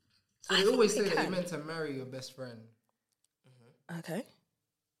 So they always say that you're meant to marry your best friend. Okay.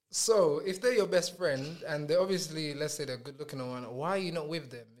 So if they're your best friend and they're obviously, let's say they're good looking or one, why are you not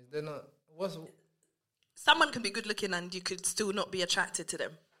with them? They're not. Someone can be good looking and you could still not be attracted to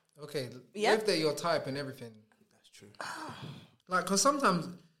them. Okay. Yeah. If they're your type and everything. That's true. Like, because sometimes.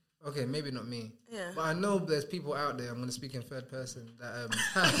 Okay, maybe not me. Yeah. But I know there's people out there, I'm going to speak in third person, that...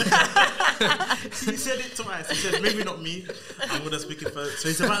 He said it twice. He said, maybe not me, I'm going to speak in third. So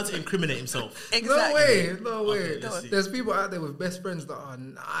he's about to incriminate himself. Exactly. No way. Okay, there's people out there with best friends that are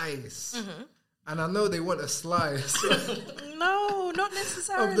nice. Mm-hmm. And I know they want a slice. No, not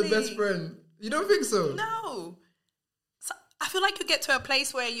necessarily. Of the best friend. You don't think so? No. So I feel like you get to a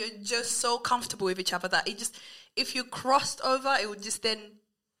place where you're just so comfortable with each other that it just... If you crossed over, it would just then...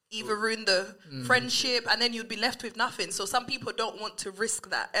 either ruin the friendship and then you'd be left with nothing. So some people don't want to risk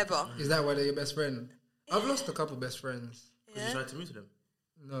that ever. Is that why they're your best friend? Yeah. I've lost a couple best friends. Because you tried to move to them?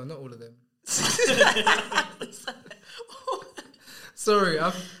 No, not all of them. Sorry,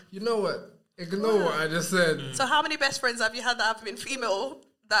 you know what? Ignore what I just said. So how many best friends have you had that have been female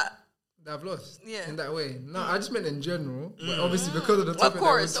that I've lost in that way? No, I just meant in general. But obviously because of the topic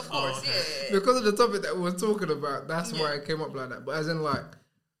because of the topic that we were talking about, that's why it came up like that. But as in like,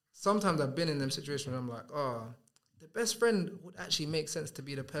 sometimes I've been in them situations where I'm like, the best friend would actually make sense to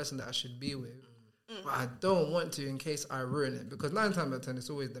be the person that I should be with. But I don't want to in case I ruin it. Because 9 times out of 10,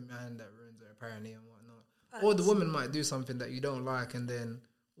 it's always the man that ruins it, apparently, and whatnot. Or the woman might do something that you don't like, and then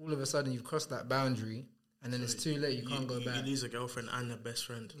all of a sudden you've crossed that boundary, and then it's too late, you can't go back. You lose a girlfriend and a best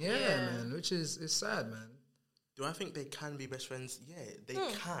friend. Yeah, man, which is sad, man. Do I think they can be best friends? Yeah, they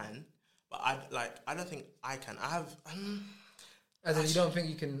can. But I don't think I can. I have... As in, you don't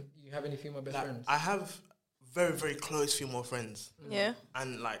think you have any female best friends? I have very, very close female friends. Yeah.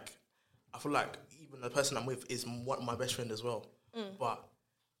 And like, I feel like even the person I'm with is my best friend as well. But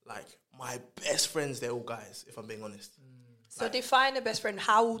like, my best friends, they're all guys, if I'm being honest. So define a best friend.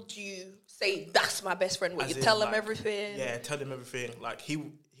 How do you say that's my best friend? What, you tell them everything? Yeah, tell them everything. Like, he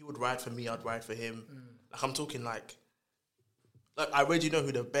would ride for me, I'd ride for him. Like, I'm talking like I already know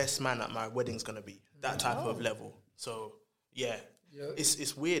who the best man at my wedding's going to be. That type of level. So... Yeah,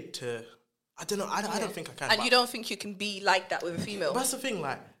 it's weird to... I don't know, I don't think I can. And you don't think you can be like that with a female? That's the thing,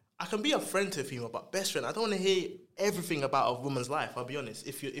 like, I can be a friend to a female, but best friend, I don't want to hear everything about a woman's life, I'll be honest.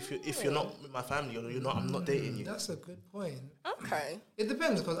 If you're not with my family or I'm not dating you. That's a good point. Okay. It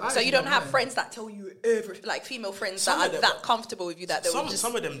depends, because So you don't have friends that tell you everything, like female friends that are that comfortable with you that they will just...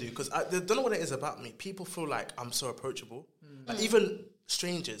 Some of them do, because I don't know what it is about me. People feel like I'm so approachable. Like, even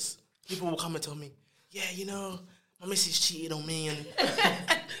strangers, people will come and tell me, yeah, you know... My missus cheated on me and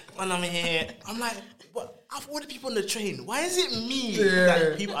when I'm here, I'm like, what? I've ordered people on the train. Why is it me?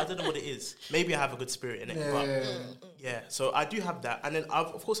 Like, people, I don't know what it is. Maybe I have a good spirit in it. But so I do have that. And then,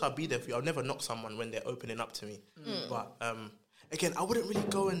 of course, I'll be there for you. I'll never knock someone when they're opening up to me. But again, I wouldn't really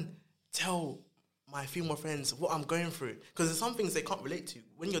go and tell my female friends what I'm going through. Because there's some things they can't relate to.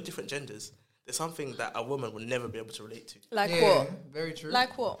 When you're different genders, there's something that a woman will never be able to relate to. Like what? Very true.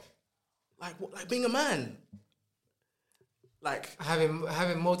 Like what? Like being a man. Like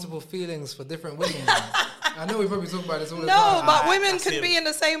having multiple feelings for different women. I know we probably talk about this all the time. No, but women could be in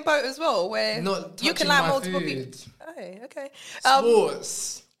the same boat as well, where not you can like multiple people. Oh, okay.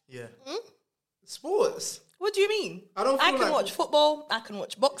 Sports. Yeah. Sports. What do you mean? I don't. I can watch football. I can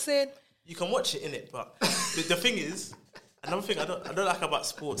watch boxing. You can watch it, innit? But the thing is, another thing I don't like about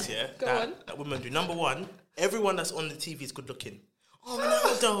sports, that women do. Number one, everyone that's on the TV is good looking. Oh,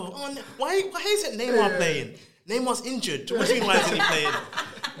 Ronaldo. Why isn't Neymar playing? Neymar's injured. What do you mean, why isn't he playing?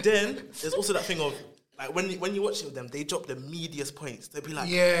 Then there's also that thing of, like, when you watch it with them, they drop the meatiest points. They'll be like,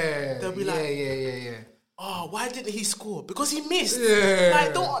 yeah. Oh, why didn't he score? Because he missed. Yeah.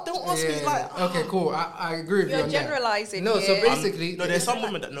 Like, don't ask me. Like, okay, cool. I agree with you. You're generalizing. No, so basically, there's some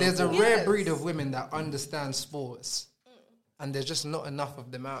women that know. There's a rare breed of women that understand sports, and there's just not enough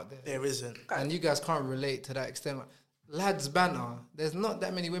of them out there. There isn't, and you guys can't relate to that extent. Like, lads banter. There's not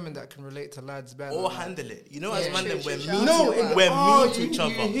that many women that can relate to lads banter. Or handle it. You know, as man, we're mean to each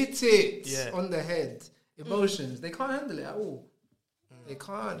other. You hit it on the head. Emotions. They can't handle it at all. They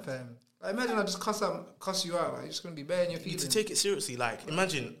can't, fam. Like, imagine I just cuss you out. Like, you're just gonna be bare in your feelings. You need to take it seriously. Like,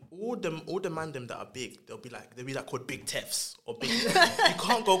 imagine all the man them that are big. They'll be like called Big Tefs or Big. You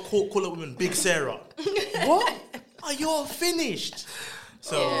can't go call a woman Big Sarah. What? Are you finished?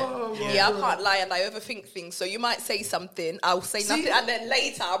 So I can't lie and I overthink things. So you might say something, I'll say nothing, and then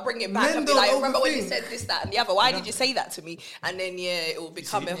later I'll bring it back and be like, remember when you said this, that, and the other? Why did you say that to me? And then it will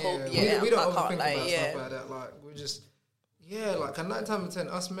become a whole. We don't overthink about stuff like that. Like, we just like, and 9 times out of 10,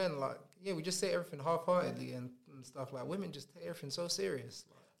 us men, like, we just say everything half-heartedly and stuff. Like, women just take everything so serious.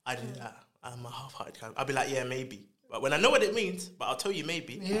 Like, I do that. I'm a half-hearted kind. I'll be like, yeah, maybe. But when I know what it means, but I'll tell you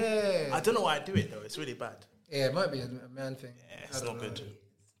maybe. Yeah. I don't know why I do it though. It's really bad. Yeah, it might be a man thing. Yeah, it's not good.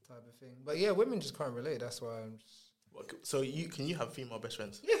 Type of thing. But yeah, women just can't relate. That's why I'm just... So can you have female best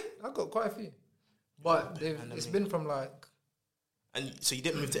friends? Yeah, I've got quite a few. But it's been from like... And so you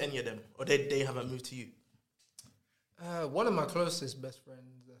didn't move to any of them? Or they haven't moved to you? One of my closest best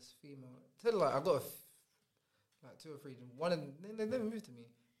friends that's female. Tell you, like, I've got like 2 or 3. One of them, they never moved to me.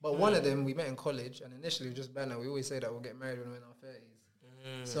 But one of them, we met in college, and initially we just banter. We always say that we'll get married when we're in our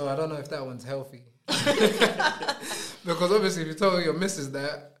 30s. So I don't know if that one's healthy. Because obviously if you tell your missus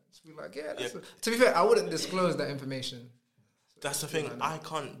that, she'll be like, to be fair, I wouldn't disclose that information. That's the thing. I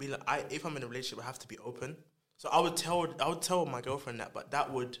can't be like, if I'm in a relationship, I have to be open. So I would tell my girlfriend that, but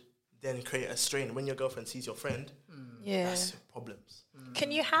that would then create a strain. When your girlfriend sees your friend, that's problems.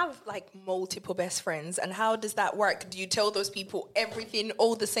 Can you have like multiple best friends, and how does that work? Do you tell those people everything,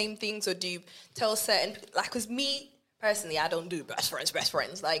 all the same things, or do you tell certain, like, because me personally, I don't do best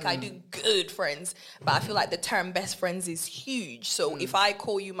friends. Like, I do good friends, but I feel like the term best friends is huge. So if I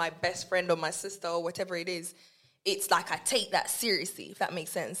call you my best friend or my sister or whatever it is, it's like I take that seriously, if that makes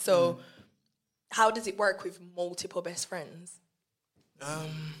sense. So how does it work with multiple best friends?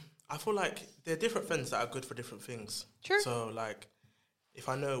 I feel like there are different friends that are good for different things. Sure. So, like, if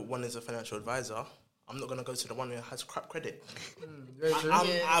I know one is a financial advisor, I'm not going to go to the one who has crap credit.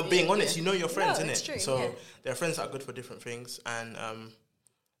 I'm being honest. You know your friends, innit? True, so there are friends that are good for different things. And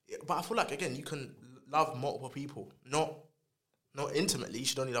but I feel like, again, you can love multiple people. Not intimately. You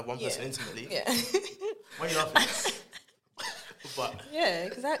should only love one person intimately. Yeah. Why are you laughing? But yeah,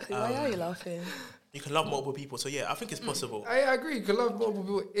 exactly. Why are you laughing? You can love multiple people. So, yeah, I think it's possible. I agree. You can love multiple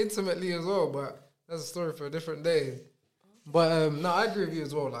people intimately as well, but that's a story for a different day. But, no, I agree with you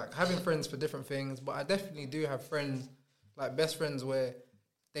as well. Like, having friends for different things, but I definitely do have friends, like best friends, where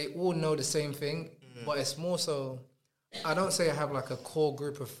they all know the same thing, but it's more so, I don't say I have like a core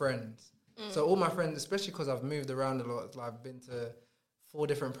group of friends. So all my friends, especially because I've moved around a lot, like I've been to 4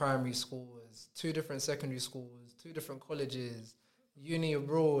 different primary schools, 2 different secondary schools, 2 different colleges, uni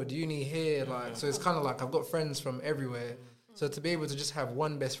abroad, uni here, like, so it's kind of like I've got friends from everywhere. So to be able to just have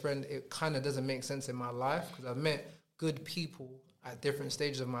one best friend, it kind of doesn't make sense in my life, because I've met good people at different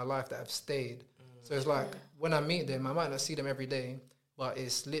stages of my life that have stayed. So it's like, when I meet them, I might not see them every day, but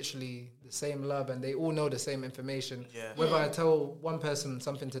it's literally the same love, and they all know the same information. Whether I tell one person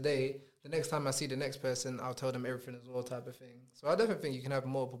something today, the next time I see the next person, I'll tell them everything as well, type of thing. So I definitely think you can have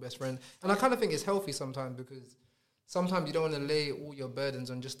multiple best friends. And I kind of think it's healthy sometimes, because sometimes you don't want to lay all your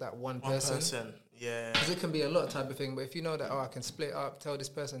burdens on just that one person. Yeah. Because it can be a lot type of thing. But if you know that, I can split up, tell this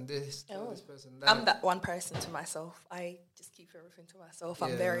person this, tell this person that. I'm that one person to myself. I just keep everything to myself.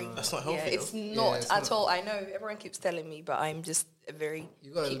 I'm very... That's not healthy. Yeah, it's not at all. I know everyone keeps telling me, but I'm just very...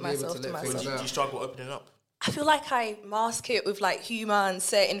 You got to be able to let things out. Do you struggle opening up? I feel like I mask it with like humor and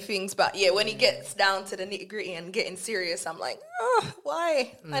certain things, but yeah, when it gets down to the nitty gritty and getting serious, I'm like,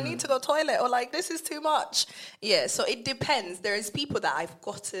 why? I need to go toilet, or like, this is too much. Yeah, so it depends. There's people that I've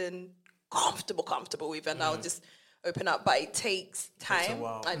gotten comfortable with, and I'll just open up, but it takes time.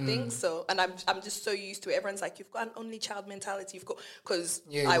 I think so, and I'm just so used to it. Everyone's like, you've got an only child mentality. You've got, because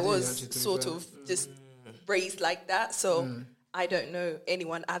I was sort of just raised like that, so. I don't know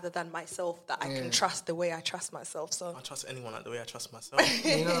anyone other than myself that I can trust the way I trust myself. So I trust anyone like the way I trust myself.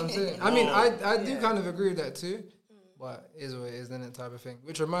 You know what I'm saying? I mean, I do kind of agree with that too, but it is what it is, isn't it, type of thing.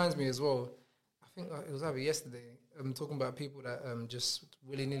 Which reminds me as well, I think it was either yesterday, I'm talking about people that just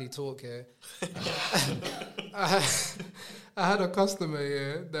willy-nilly talk here. I had a customer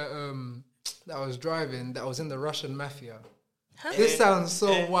here that was driving, that was in the Russian mafia. Huh? This sounds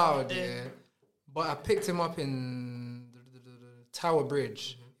so wild, yeah. But I picked him up in the Tower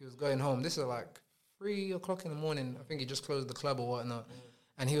Bridge. He was going home. This is like 3 o'clock in the morning. I think he just closed the club or whatnot.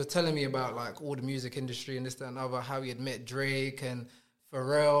 And he was telling me about like all the music industry and this, that, and other, how he had met Drake and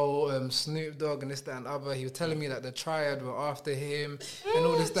Pharrell, Snoop Dogg and this, that, and other. He was telling me that the Triad were after him and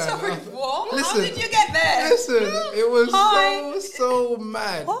all this, that, and other. What? Listen, how did you get there? Listen, it was so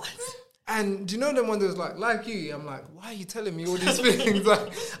mad. What? And do you know them one that was like you? I'm like, why are you telling me all these things?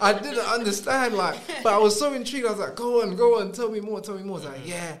 Like, I didn't understand, but I was so intrigued. I was like, go on, tell me more. It's like,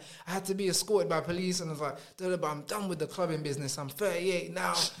 yeah, I had to be escorted by police. And I was like, but I'm done with the clubbing business. I'm 38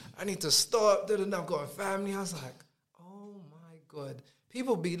 now. I need to stop. I've got a family. I was like, oh my God.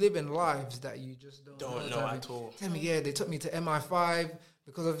 People be living lives that you just don't know at all. Tell me, yeah, they took me to MI5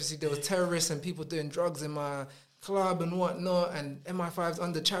 because obviously there was terrorists and people doing drugs in my club and whatnot, and MI5's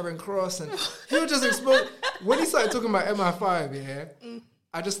under Charing Cross, and he would just explode. When he started talking about MI5,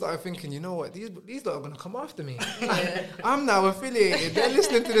 I just started thinking, you know what, these lot are going to come after me. I'm now affiliated. They're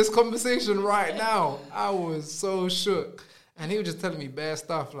listening to this conversation right now. I was so shook. And he was just telling me bare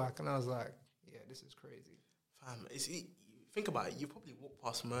stuff, and I was like, yeah, this is crazy. Fam, think about it, you probably walk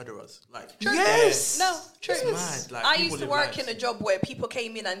past murderers. True. Yes! No, true. It's mad. I used to work in a job where people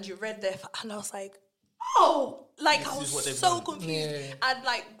came in and you read their... And I was like, oh, I was so confused. And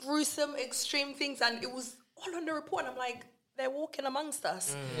gruesome, extreme things, and it was all on the report. And I'm like, they're walking amongst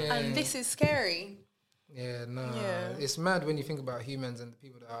us, and this is scary. Yeah, no, it's mad when you think about humans and the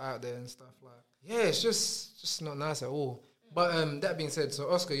people that are out there and stuff. It's just not nice at all. But that being said,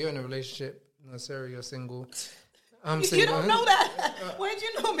 so Oscar, you're in a relationship. No, Sarah, you're single. I'm single. You don't know that. Where'd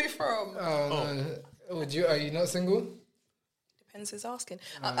you know me from? No. Are you not single? Depends who's asking.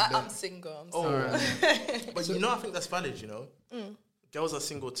 I'm single. But I think that's valid, Girls are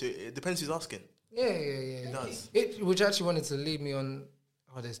single too. It depends who's asking. Yeah. It does. Which actually wanted to lead me on,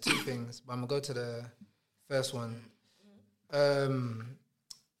 there's two things, but I'm going to go to the first one.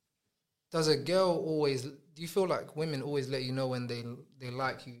 Does a girl always, do you feel like women always let you know when they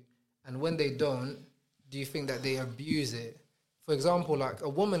like you? And when they don't, do you think that they abuse it? For example, a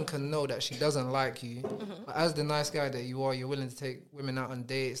woman can know that she doesn't like you, but as the nice guy that you are, you're willing to take women out on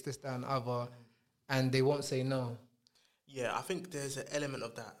dates, this, that, and other, and they won't say no. Yeah, I think there's an element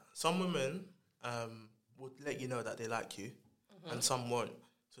of that. Some women would let you know that they like you, and some won't.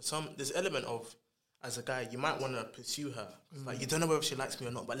 So there's an element of, as a guy, you might want to pursue her. You don't know whether she likes me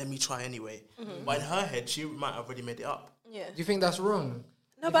or not, but let me try anyway. But in her head, she might have already made it up. Yeah. Do you think that's wrong?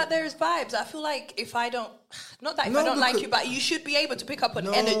 No, but there's vibes. I feel like if I don't like you, but you should be able to pick up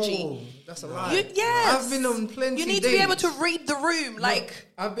on energy. That's a lie. Yes. I've been on plenty dates. You need to be able to read the room.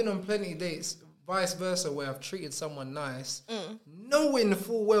 I've been on plenty dates, vice versa, where I've treated someone nice, knowing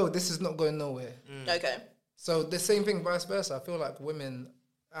full well this is not going nowhere. Okay. So the same thing, vice versa. I feel like women,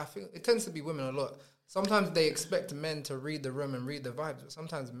 it tends to be women a lot. Sometimes they expect men to read the room and read the vibes, but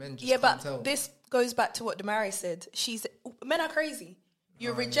sometimes men just can't tell. This goes back to what Damari said. Men are crazy.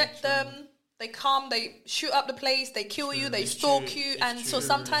 You reject them, they come, they shoot up the place, they kill you, they stalk you, and so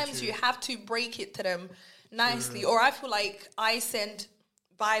sometimes you have to break it to them nicely. Or I feel like I send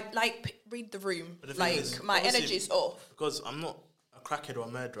vibe, read the room, my energy is off. Because I'm not a crackhead or a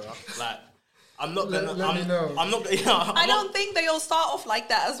murderer, I'm not gonna. Let me know. I'm not. I don't think they all start off like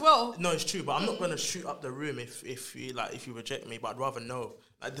that as well. No, it's true, but I'm not gonna shoot up the room if you reject me. But I'd rather know.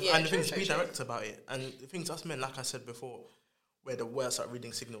 And the thing is, be direct about it. And the things us men, like I said before, we're the worst at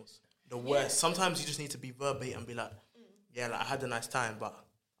reading signals. The worst. Yeah. Sometimes you just need to be verbatim and be like, I had a nice time, but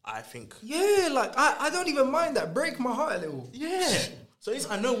I think... Yeah, I don't even mind that. Break my heart a little. Yeah. So at least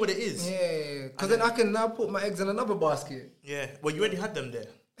I know what it is. Yeah, because then I can now put my eggs in another basket. Yeah. Well, you already had them there.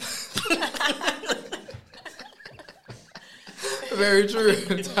 Very true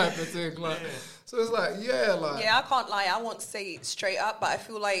type of thing. So it's Yeah, I can't lie. I won't say it straight up, but I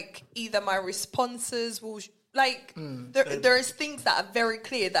feel like either my responses will... there is things that are very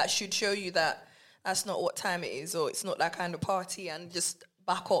clear that should show you that that's not what time it is, or it's not that kind of party, and just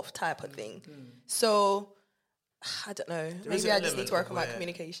back off type of thing. So I don't know. Maybe I just need to work on my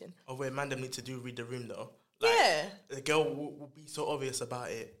communication. Or where man them need to read the room though. The girl will be so obvious about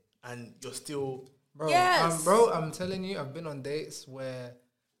it, and you're still bro. I'm telling you, I've been on dates where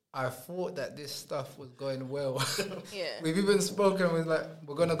I thought that this stuff was going well. Yeah. We've even spoken with like,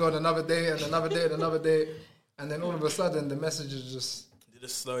 we're going to go on another day and another day and another day. And then all of a sudden the messages just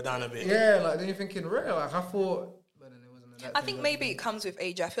slow down a bit. Yeah, like then you're thinking, real. Like I thought, but then it wasn't. I think maybe it comes with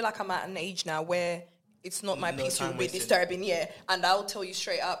age. I feel like I'm at an age now where it's not my peace will be disturbing. Yeah, and I'll tell you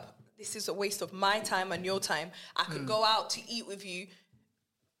straight up, this is a waste of my time and your time. I could go out to eat with you,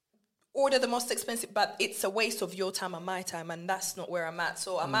 order the most expensive, but it's a waste of your time and my time, and that's not where I'm at.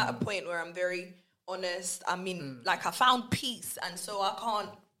 So I'm at a point where I'm very honest. I mean, like I found peace, and so I can't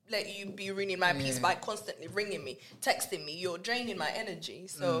let you be ruining my peace by constantly ringing me, texting me. You're draining my energy.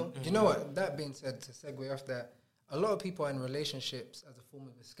 So you know what? That being said, to segue off that, a lot of people are in relationships as a form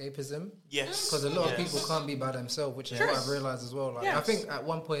of escapism. Yes, because a lot of people can't be by themselves, which is what I've realized as well. Like I think at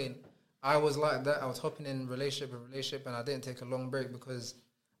one point I was like that. I was hopping in relationship, and I didn't take a long break because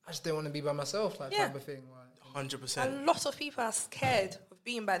I just didn't want to be by myself, like type of thing. Like 100%. A lot of people are scared of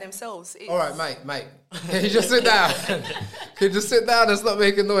being by themselves. All right, mate. Can you just sit down? Can you just sit down and stop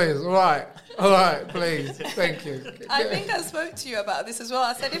making noise? All right, please. Thank you. I think I spoke to you about this as well.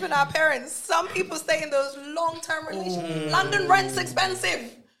 I said even our parents, some people stay in those long-term relationships. London rent's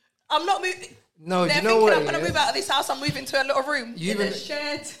expensive. I'm not moving. No, they're you know thinking what? I'm going to move out of this house. I'm moving to a little room in a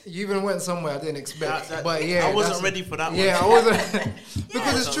shed. You even went somewhere I didn't expect. But yeah, I wasn't ready for that one. Yeah, I wasn't.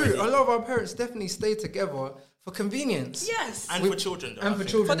 Because it's true. A lot of our parents definitely stay together for convenience. Yes. And for children. And for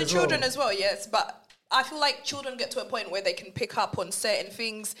children. For the children as well, yes. But I feel like children get to a point where they can pick up on certain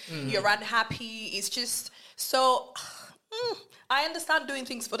things. You're unhappy. It's just so... I understand doing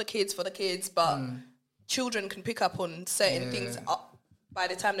things for the kids, but children can pick up on certain things by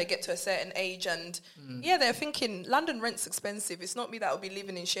the time they get to a certain age. And they're thinking, London rent's expensive. It's not me that will be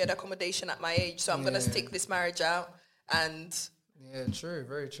living in shared accommodation at my age, so I'm going to stick this marriage out. And... Yeah, true,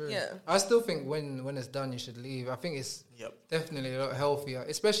 very true. Yeah. I still think when it's done, you should leave. I think it's definitely a lot healthier,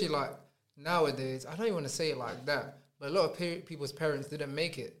 especially like nowadays. I don't even want to say it like that, but a lot of people's parents didn't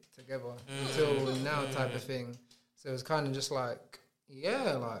make it together until now type of thing. So it's kind of just like,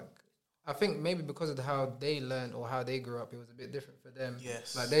 like, I think maybe because of how they learned or how they grew up, it was a bit different for them.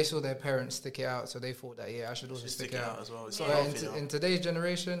 Yes. Like they saw their parents stick it out, so they thought that, I should also stick it out as well. It's but in today's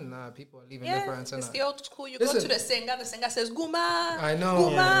generation, people are leaving left, right, and centre. It's the old school. You go to the singer says, Guma. I know.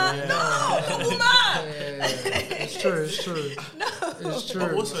 Guma. No, Guma. It's true. No. It's true.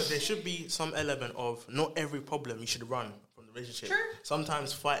 But also, there should be some element of not every problem you should run from the relationship. True.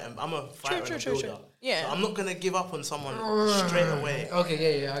 Sometimes I'm a fighter and a builder. Yeah. So I'm not going to give up on someone straight away.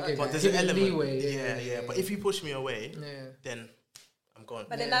 Okay, I get it. But there's an element. Leeway, yeah. But if you push me away, then I'm gone.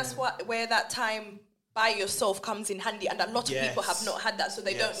 But then that's where that time by yourself comes in handy, and a lot of people have not had that, so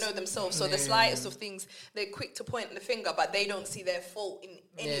they don't know themselves. So the slightest of things, they're quick to point the finger, but they don't see their fault in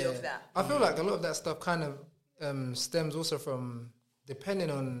any of that. I feel like a lot of that stuff kind of stems also from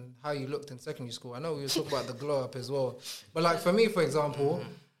depending on how you looked in secondary school. I know we were talking about the glow up as well, but like for me, for example,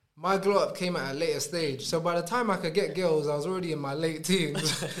 my glow up came at a later stage. So by the time I could get girls, I was already in my late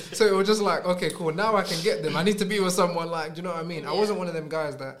teens. So it was just like, okay, cool. Now I can get them. I need to be with someone like, do you know what I mean? I wasn't one of them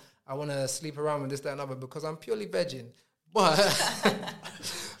guys that I want to sleep around with this, that, and other because I'm purely vegging. But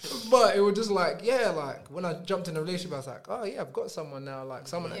but it was just like, like when I jumped in a relationship, I was like, oh yeah, I've got someone now. Like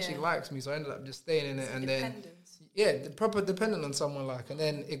someone actually likes me. So I ended up just staying in it. And then, proper dependent on someone like. And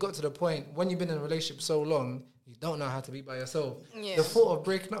then it got to the point when you've been in a relationship so long, you don't know how to be by yourself. Yeah. The thought of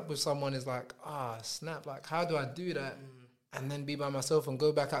breaking up with someone is like, snap. Like, how do I do that and then be by myself and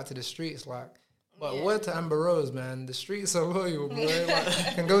go back out to the streets? Like, but word to Amber Rose, man. The streets are loyal, bro.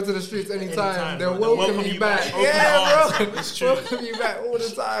 Like, can go to the streets anytime. They'll welcome you back. Yeah, bro. It's true. Welcome you back all the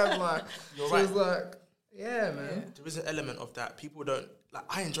time. Like, you're right. It's like, man. There is an element of that. People don't like.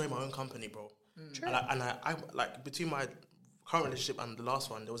 I enjoy my own company, bro. True. And I like between my current relationship and the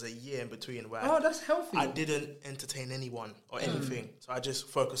last one, there was a year in between where that's healthy. I didn't entertain anyone or anything, so I just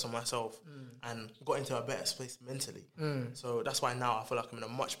focused on myself and got into a better space mentally. So that's why now I feel like I'm in a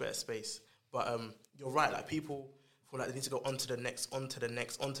much better space. But you're right, like people feel like they need to go on to the next,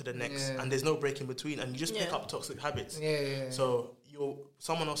 and there's no break in between, and you just pick up toxic habits. So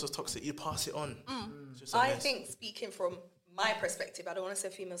someone else's toxic, you pass it on. I think, speaking from my perspective, I don't want to say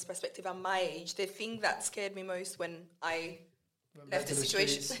female's perspective, at my age, the thing that scared me most when I left the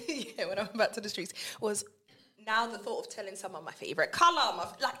situation, when I went back to the streets, was now the thought of telling someone my favorite color,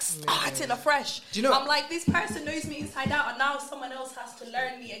 starting afresh. Do you know? I'm like, this person knows me inside out, and now someone else has to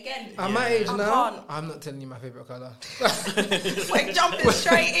learn me again. At my age now, can't. I'm not telling you my favorite color. We're jumping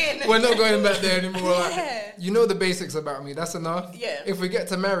straight in. We're not going back there anymore. Yeah. Like, you know the basics about me. That's enough. Yeah. If we get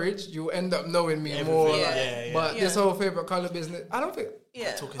to marriage, you'll end up knowing me more. Yeah. But this whole favorite color business, I don't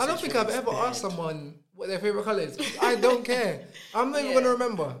think I've ever asked someone what their favorite color is. I don't care. I'm not even going to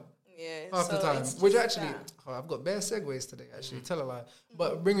remember. Yeah, half the time. Which actually, I've got bare segues today, actually. Tell a lie.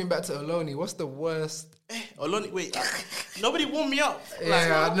 But bring me back to Oloni. What's the worst? Oloni, wait. Nobody warmed me up.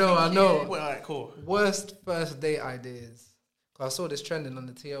 I know. Well, all right, cool. Worst first date ideas. Cause I saw this trending on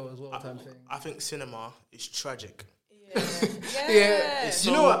the TL as well. I think cinema is tragic. Yeah.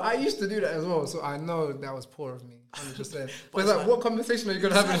 You know what? I used to do that as well, so I know that was poor of me. 100%. But it's like, what conversation are you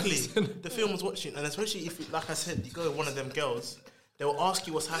gonna have? The film was watching, and especially if, like I said, you go with one of them girls, they will ask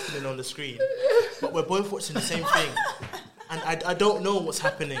you what's happening on the screen, but we're both watching the same thing, and I don't know what's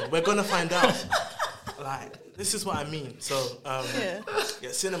happening. We're gonna find out. Like, this is what I mean. So,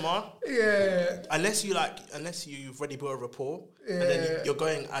 cinema. Yeah. Unless you've already built a rapport, and then you're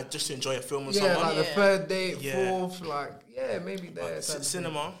going just to enjoy a film with someone. Like the third date, fourth, maybe there.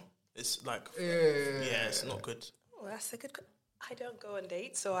 Cinema, it's like, it's not good. Well, that's a good. I don't go on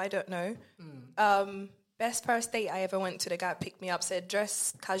dates, so I don't know. Best first date I ever went to, the guy picked me up, said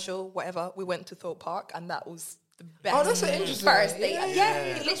dress casual, whatever. We went to Thorpe Park, and that was the best. Oh, that's an interesting first date.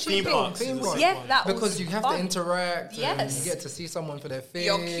 Yeah, literally. Theme park. Yeah, that was because you have fun. to interact. Yes, and you get to see someone for their face.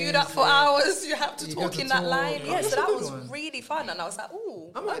 You're queued up for hours. You have to talk in that line. Yeah, so that was really fun, and I was like, ooh,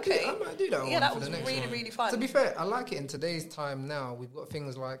 I might do that. Yeah, that was really fun. To be fair, I like it in today's time. Now we've got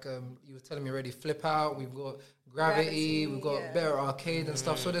things like you were telling me already, Flip Out. We've got Gravity. We've got better arcade and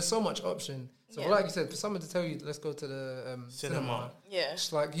stuff. So there's so much option. So like you said, for someone to tell you, let's go to the cinema. Yeah.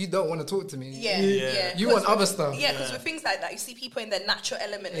 It's like, you don't want to talk to me. Yeah. You want other stuff. Yeah, because with things like that, you see people in their natural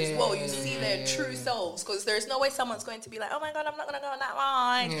element as well. You see their true selves, because there's no way someone's going to be like, oh my God, I'm not going to go on that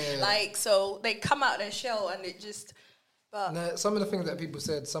ride. Yeah. Like, so they come out their shell and it just... But now, some of the things that people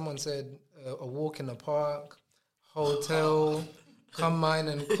said, someone said a walk in the park, hotel, come mine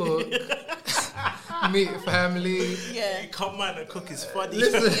and cook. Meet family. Yeah. Come mine and cook is funny.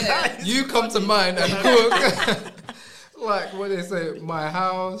 Listen, you come to mine and cook. Like what they say, my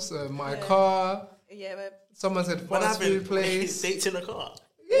house, my car. Yeah, but someone said fast food place. Dates in a car.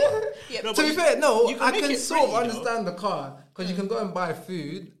 Yeah. No, to be fair, I can sort of understand the car, because you can go and buy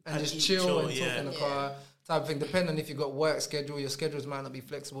food and just chill and talk in the car. Type of thing. Depending on if you got work schedule, your schedules might not be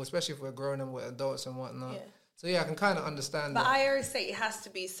flexible, especially if we're growing up with adults and whatnot. Yeah. So I can kind of understand but that. I always say it has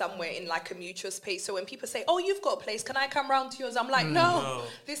to be somewhere in like a mutual space. So when people say, oh, you've got a place, can I come round to yours? I'm like, no,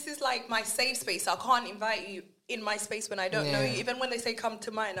 this is like my safe space. I can't invite you in my space when I don't know you. Even when they say come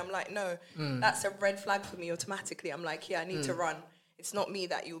to mine, I'm like, no, that's a red flag for me automatically. I'm like, I need to run. It's not me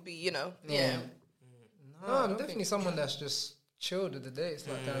that you'll be, No, I'm definitely someone that's just chilled with the dates,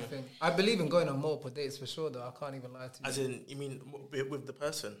 like kind of thing. I believe in going on multiple dates for sure, though. I can't even lie to you. As in, you mean with the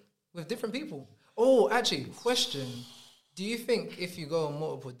person? With different people. Oh, actually, question. Do you think if you go on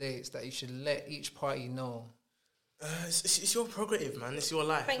multiple dates that you should let each party know? It's your prerogative, man. It's your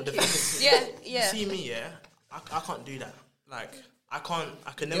life. Thank you. You see me, I can't do that. Like, I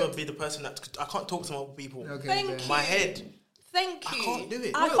can never be the person I can't talk to multiple people. Okay, Thank you. My head. Thank you. I can't do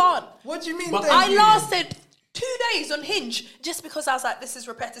it. I can't. What do you mean? I lasted 2 days on Hinge just because I was like, this is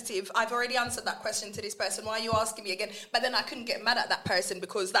repetitive. I've already answered that question to this person. Why are you asking me again? But then I couldn't get mad at that person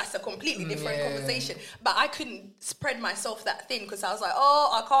because that's a completely different conversation. But I couldn't spread myself that thin because I was like,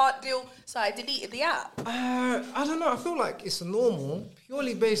 I can't deal. So I deleted the app. I don't know. I feel like it's normal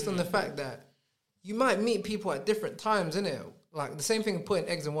purely based on the fact that you might meet people at different times, innit? Like the same thing with putting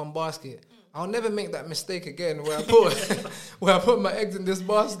eggs in one basket. I'll never make that mistake again where I put my eggs in this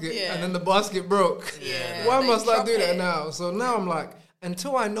basket and then the basket broke. Yeah, why must I do that now? So now I'm like,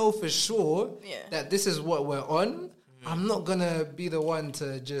 until I know for sure that this is what we're on, I'm not gonna be the one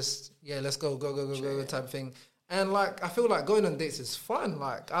to just let's go type of thing. And like I feel like going on dates is fun.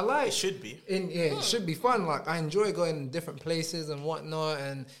 Like I like it should be. It should be fun. Like I enjoy going to different places and whatnot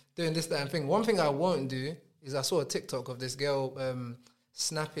and doing this, that and thing. One thing I won't do is I saw a TikTok of this girl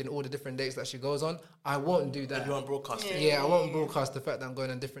snapping all the different dates that she goes on. I won't do that. You won't broadcast it? Yeah, I won't broadcast the fact that I'm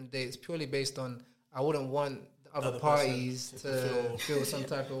going on different dates purely based on I wouldn't want other parties to feel some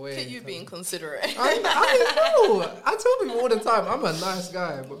type of way. Look at you being considerate. I know. I tell people all the time, I'm a nice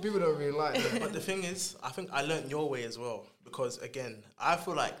guy, but people don't really like that. But the thing is, I think I learned your way as well. Because again, I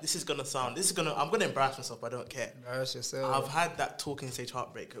feel like I'm gonna embarrass myself, but I don't care. Embarrass yourself. I've had that talking stage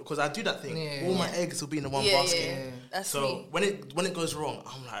heartbreak because I do that thing. Yeah. All my eggs will be in the one basket. Yeah. That's so me. when it goes wrong,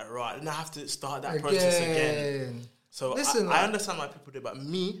 I'm like, right, and I have to start that process again. So listen, I understand why people do it, but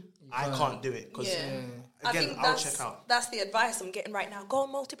me, I can't do it because again, I'll check out. That's the advice I'm getting right now. Go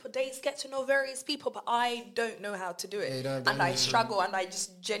on multiple dates, get to know various people, but I don't know how to do it, and I struggle, and I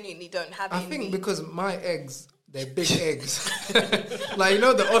just genuinely don't have it. I think because my eggs. They're big eggs. Like, you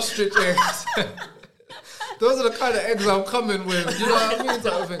know, the ostrich eggs. Those are the kind of eggs I'm coming with. You know what I mean?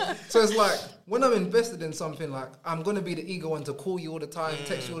 Type of thing. So it's like, when I'm invested in something, like, I'm going to be the eager one to call you all the time,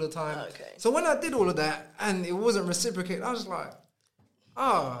 text you all the time. Okay. So when I did all of that and it wasn't reciprocated, I was like,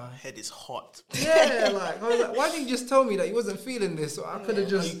 head is hot. Yeah, like, I was like, why didn't you just tell me that you wasn't feeling this? So I could have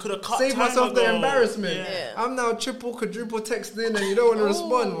just saved myself ago. The embarrassment. Yeah. I'm now triple, quadruple texting and you don't want to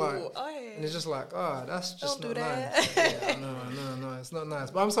respond. Like, and it's just like, that's just don't not nice. Yeah, no, it's not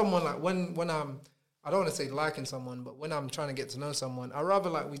nice. But I'm someone like when I don't want to say liking someone, but when I'm trying to get to know someone, I rather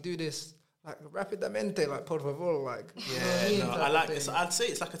like we do this like rapidamente, like por favor, like I like this. I'd say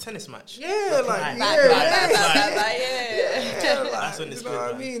it's like a tennis match. Yeah, like that's when it's good. You know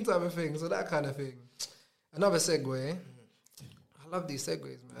what I mean, type of thing. So that kind of thing. Another segue. I love these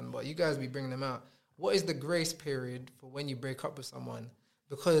segues, man. But you guys be bringing them out. What is the grace period for when you break up with someone?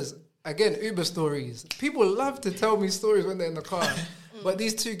 Because again, Uber stories. People love to tell me stories when they're in the car. But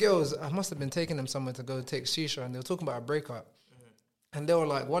these two girls, I must have been taking them somewhere to go take shisha, and they were talking about a breakup. And they were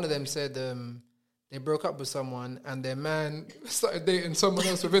like, one of them said they broke up with someone, and their man started dating someone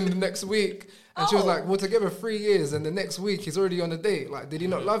else within the next week. And she was like, we're together 3 years, and the next week he's already on a date. Like, did he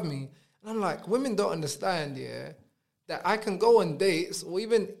not love me? And I'm like, women don't understand, that I can go on dates, or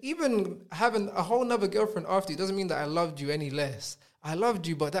even having a whole nother girlfriend after you doesn't mean that I loved you any less. I loved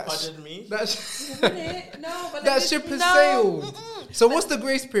you, but that ship has sailed. So what's the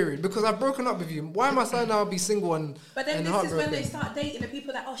grace period? Because I've broken up with you. Why am I saying now I'll be single and But then this is when they start dating the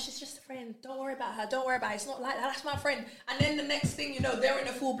people that, she's just a friend. Don't worry about her. Don't worry about it. It's not like that. That's my friend. And then the next thing you know, they're in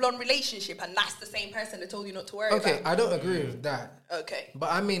a full-blown relationship, and that's the same person that told you not to worry about. Okay, I don't agree with that. Okay.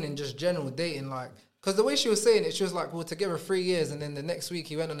 But I mean in just general dating, like, because the way she was saying it, she was like, we're together 3 years, and then the next week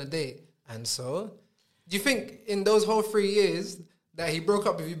he went on a date. And so, do you think in those whole 3 years that he broke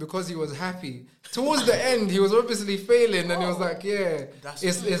up with you because he was happy? Towards the end, he was obviously failing, and he was like,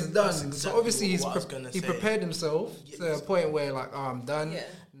 it's done. Exactly so obviously he prepared himself to a point where like, I'm done. Yeah.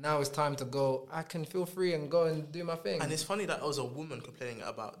 Now it's time to go. I can feel free and go and do my thing. And it's funny that I was a woman complaining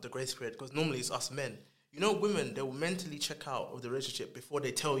about the grace period, because normally it's us men. You know, women, they will mentally check out of the relationship before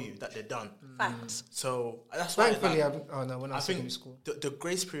they tell you that they're done. Facts. So that's thankfully, why when I was in school, the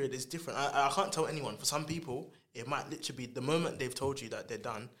grace period is different. I can't tell anyone. For some people, it might literally be the moment they've told you that they're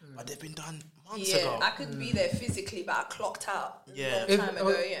done, but they've been done months ago. I could be there physically, but I clocked out a long time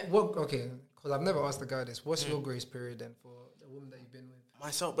ago. Because I've never asked the guy this. What's your grace period then for the woman that you've been with?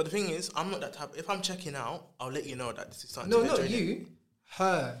 Myself, but the thing is, I'm not that type. If I'm checking out, I'll let you know that this is something. No, not you.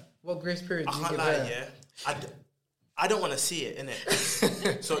 Her. What grace period do you give her? I don't want to see it,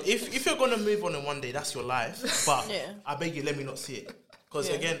 innit? So if you're going to move on in one day, that's your life. But I beg you, let me not see it. Because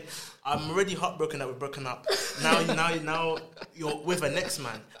again, I'm already heartbroken that we're broken up. Now you're with a next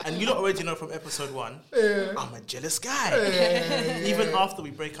man. And you don't already know from episode 1, I'm a jealous guy. Even after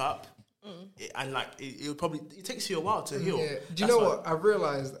we break up, it takes you a while to heal. Yeah. Do you know what? I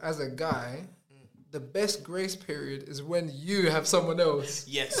realized as a guy, the best grace period is when you have someone else.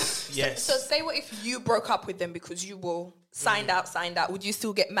 Yes. So say what if you broke up with them because you were signed out. Would you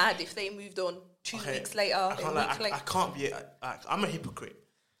still get mad if they moved on 2 weeks later? I can't be. I'm a hypocrite.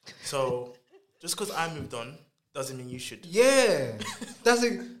 So just because I moved on doesn't mean you should. Yeah.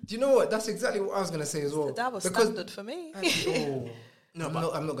 Do you know what? That's exactly what I was going to say as well. That was standard for me. I'm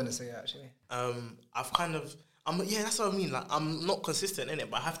not going to say it actually. That's what I mean. Like, I'm not consistent in it,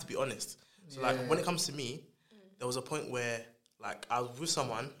 but I have to be honest. So like when it comes to me, there was a point where like I was with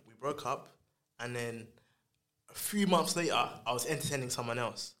someone, we broke up, and then a few months later I was entertaining someone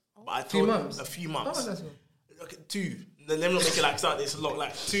else. But I told a few months. Okay, 2. Let me not make it like start this long.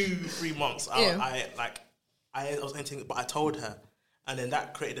 Like 2-3 months. I was entertaining, but I told her, and then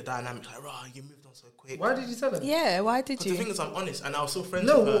that created a dynamic. Like, you moved on so quick. Why did you tell her? Yeah, why did you? The thing is, I'm honest, and I was still friends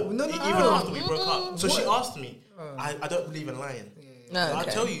with her even after we broke up. So she asked me. I don't believe in lying. I'll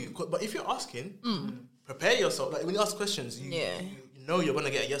tell you, but if you're asking, prepare yourself. Like when you ask questions, you know you're gonna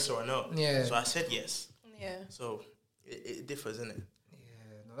get a yes or a no. Yeah. So I said yes. Yeah. So it differs, isn't it? Yeah.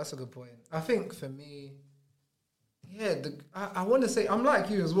 No, that's a good point. I think for me, Yeah, I want to say I'm like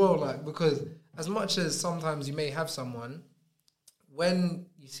you as well, like, because as much as sometimes you may have someone, when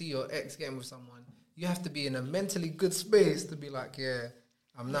you see your ex getting with someone, you have to be in a mentally good space to be like, yeah,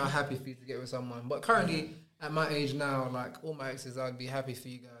 I'm now happy for you to get with someone. But currently, at my age now, like, all my exes, I'd be happy for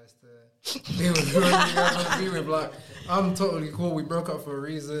you guys to be with whoever you guys want to be with. Like, I'm totally cool. We broke up for a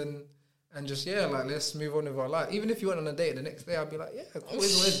reason. And just, yeah, like, let's move on with our life. Even if you went on a date the next day, I'd be like, yeah,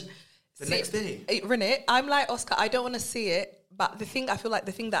 always. The next day. Renee, I'm like Oscar, I don't want to see it. But I feel like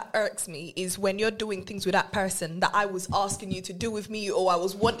the thing that irks me is when you're doing things with that person that I was asking you to do with me, or I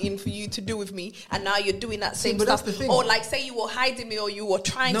was wanting for you to do with me, and now you're doing that same stuff. Or like, say you were hiding me or you were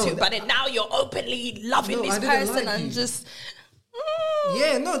trying to, but then now you're openly loving this person and just...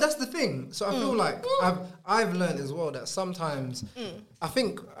 Yeah, no, that's the thing. So I feel like I've learned as well that sometimes I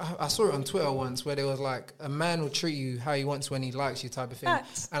think I saw it on Twitter once where there was like a man will treat you how he wants when he likes you type of thing.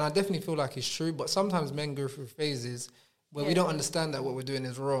 And I definitely feel like it's true, but sometimes men go through phases where we don't understand that what we're doing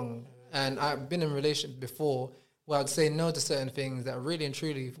is wrong. And I've been in a relationship before where I'd say no to certain things that really and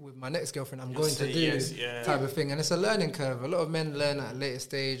truly with my next girlfriend I'm going to do type of thing. And it's a learning curve. A lot of men learn at a later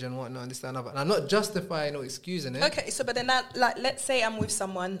stage and whatnot, and this, that, and other. And I'm not justifying or excusing it. Okay, so but then that, like, let's say I'm with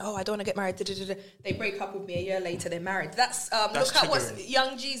someone, I don't want to get married, they break up with me a year later, they're married. That's look at what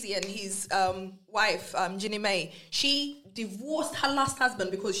Young Jeezy and his wife, Ginny May, she divorced her last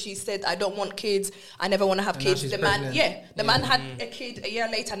husband because she said, I don't want kids, I never want to have kids. The man, man had a kid a year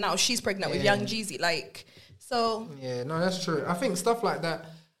later, now she's pregnant with Young Jeezy, like... So yeah, no, that's true. I think stuff like that,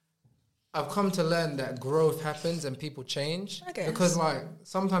 I've come to learn that growth happens and people change. I guess. Because like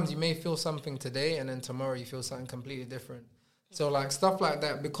sometimes you may feel something today and then tomorrow you feel something completely different. So like stuff like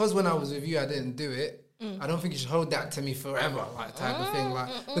that, because when I was with you I didn't do it, I don't think you should hold that to me forever, like type of thing. Like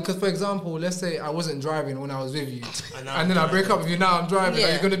because for example, let's say I wasn't driving when I was with you, and then I break up with you. Now I'm driving.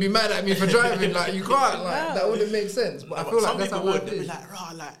 Are you gonna be mad at me for driving? Like you can't. Like that wouldn't make sense. But I feel like that's how life is.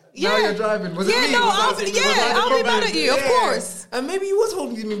 Now you're driving. Was it me? I'll be mad at you, of course. And maybe you was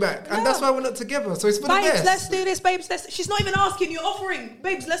holding me back, and that's why we're not together. So it's for the best. Let's do this, babes. She's not even asking. You're offering,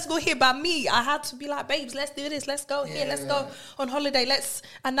 babes. Let's go here. But me, I had to be like, babes. Let's do this. Let's go here. Let's go on holiday.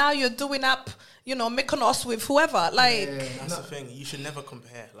 And now you're doing up. You know, Mykonos with whoever. Like that's the thing. You should never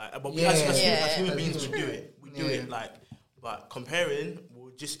compare. Like, but as human beings, we do it. We do it. Like, but comparing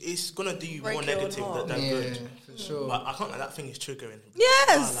will it's gonna do you more negative than good. For sure. But I can't. Like, that thing is triggering.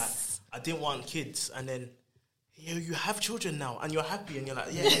 Yes. Like, I didn't want kids, and then you have children now, and you're happy, and you're like,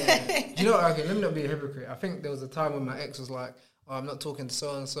 Do you know? Okay, let me not be a hypocrite. I think there was a time when my ex was like, "Oh, I'm not talking to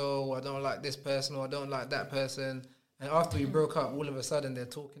so and so. I don't like this person, or I don't like that person." And after we broke up, all of a sudden they're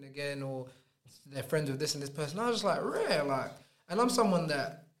talking again, or they're friends with this and this person. I was just like, rare, like, and I'm someone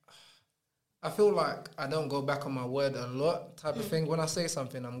that I feel like I don't go back on my word a lot type of thing. When I say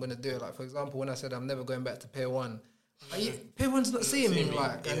something, I'm going to do it. Like, for example, when I said I'm never going back to Pier 1, Pier 1's not seeing me,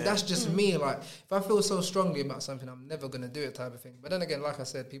 like, and that's just me. Like, if I feel so strongly about something, I'm never going to do it type of thing. But then again, like I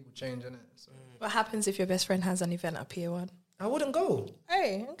said, people change, innit? So. What happens if your best friend has an event at Pier 1? I wouldn't go.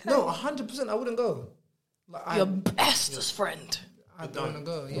 Hey, okay. No, 100% I wouldn't go. Like, your bestest friend. I don't want to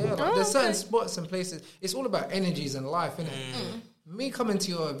go. Yeah, like, there's certain spots and places. It's all about energies and life, innit? Me coming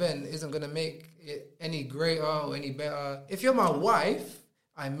to your event isn't going to make it any greater or any better. If you're my wife,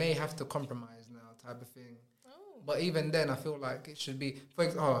 I may have to compromise now type of thing. But even then, I feel like it should be...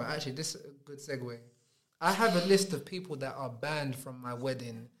 actually, this is a good segue. I have a list of people that are banned from my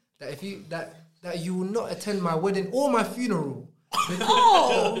wedding, that if you that you will not attend my wedding or my funeral.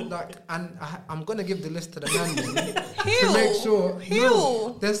 I'm gonna give the list to the man to make sure.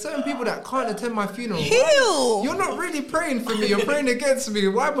 No, there's certain people that can't attend my funeral. You're not really praying for me. You're praying against me.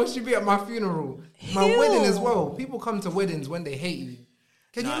 Why must you be at my funeral? My wedding as well. People come to weddings when they hate you.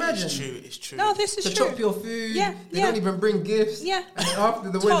 Can you imagine? It's true. No, this is true. To chop your food. They don't even bring gifts. Yeah. And after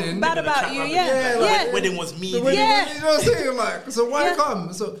the wedding, bad about you. Wedding was me. You know what I'm saying? Like, so why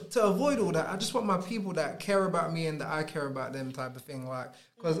come? So to avoid all that, I just want my people that care about me and that I care about them type of thing. Like,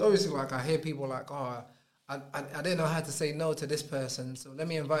 because obviously, like, I hear people like, oh, I didn't know how to say no to this person, so let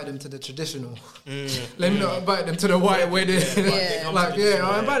me invite them to the traditional. Let me not invite them to the white wedding.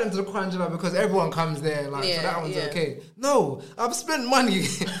 I'll invite them to the Kwanjula because everyone comes there, like, so that one's okay. No, I've spent money.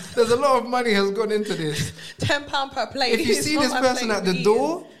 There's a lot of money has gone into this. £10 per plate. If you see this person at the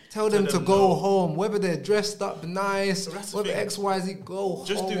door, tell them to go home. Whether they're dressed up nice, whether XYZ, go home.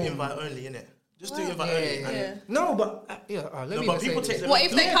 Just do invite only, innit? Just do invite early. Yeah. No, but let me but say people this. take them. What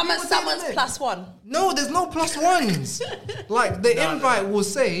if they come as people take someone's them. plus one? No, there's no plus ones. Like the invite will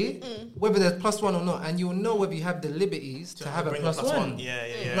say whether there's plus one or not, and you'll know whether you have the liberties to have a bring plus one.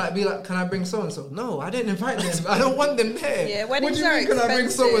 Yeah. Like be like, can I bring so and so? No, I didn't invite them. I don't want them there. Yeah, what weddings do you are mean, can I bring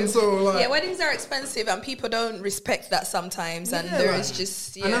so and so? Like, yeah, weddings are expensive, and people don't respect that sometimes. And there is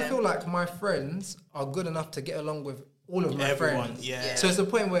just And I feel like my friends are good enough to get along with all of my Everyone, friends. yeah. So it's a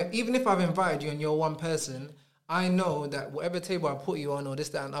point where even if I've invited you and you're one person, I know that whatever table I put you on or this,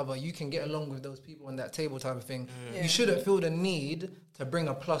 that and other, you can get along with those people on that table type of thing. You shouldn't feel the need to bring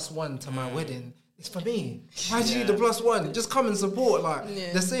a plus one to my wedding. It's for me. Why do you need the plus one? Just come and support. Like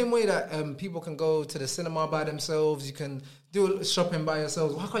the same way that people can go to the cinema by themselves, you can do shopping by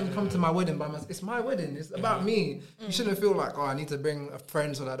yourselves. Why can't you come to my wedding by myself? It's my wedding. It's about me. You shouldn't feel like, I need to bring a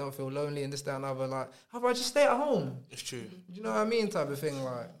friend so that I don't feel lonely and this, that and other. Like, how about I just stay at home? It's true. You know what I mean? Type of thing.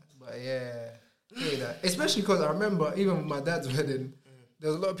 Like, but yeah. That. Especially because I remember even with my dad's wedding, there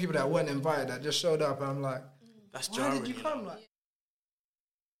was a lot of people that weren't invited that just showed up, and I'm like, That's why jarring. did you come? Like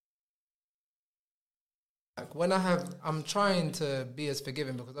when I'm trying to be as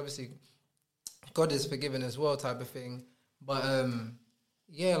forgiving because obviously God is forgiving as well, type of thing. But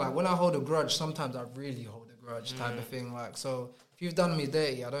like when I hold a grudge, sometimes I really hold a grudge, type of thing. Like, so if you've done me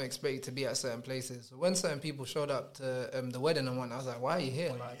dirty, I don't expect you to be at certain places. So when certain people showed up to the wedding and whatnot, I was like, why are you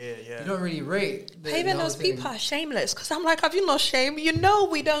here? Like, you don't really rate. Even those people are shameless because I'm like, have you not shame? You know,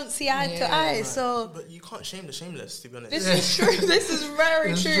 we don't see eye to eye. Like, so, but you can't shame the shameless, to be honest. this is true. This is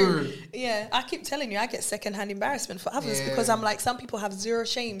very It's true. true. Yeah, I keep telling you, I get secondhand embarrassment for others because I'm like, some people have zero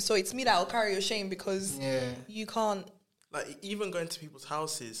shame, so it's me that will carry your shame because you can't. Like even going to people's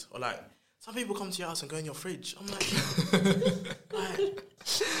houses or like. Some people come to your house and go in your fridge. I'm like,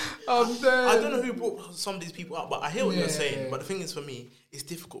 I don't know who brought some of these people up, but I hear what you're saying. But the thing is, for me, it's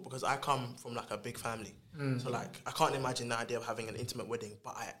difficult because I come from like a big family. So like, I can't imagine the idea of having an intimate wedding,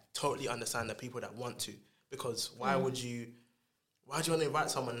 but I totally understand the people that want to, because why would you want to invite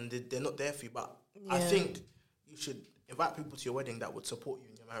someone and they're not there for you? But I think you should invite people to your wedding that would support you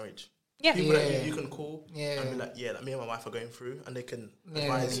in your marriage. Yeah. People that you can call and be like, like me and my wife are going through, and they can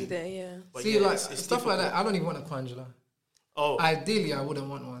advise you. But see, like it's stuff like that, I don't even want a conjurer. Oh, ideally, I wouldn't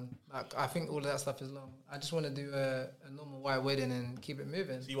want one. Like, I think all of that stuff is long. I just want to do a normal white wedding and keep it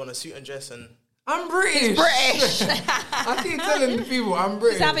moving. So you want a suit and dress and... I'm British. I keep telling the people I'm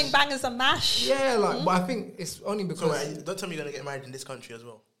British. He's having bangers and mash. Yeah, like, but I think it's only because... So wait, don't tell me you're going to get married in this country as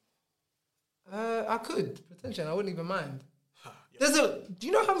well. I could, potentially. I wouldn't even mind. Do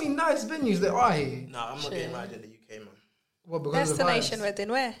you know how many nice venues there are here? No, I'm not getting married in the UK, man. What, because destination of wedding,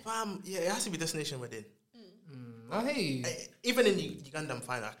 where? Yeah, it has to be destination wedding. I hear you. Even in Uganda, I'm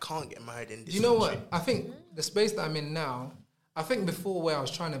fine. I can't get married in this You know country. what? I think the space that I'm in now, I think before where I was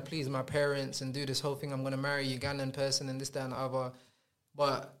trying to please my parents and do this whole thing, I'm going to marry a Ugandan person and this, that and the other.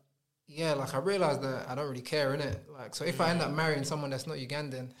 But yeah, like I realized that I don't really care, innit? Like, so if I end up marrying someone that's not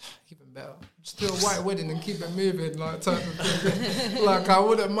Ugandan, even better. Just do a white wedding and keep it moving, like type of thing. Like I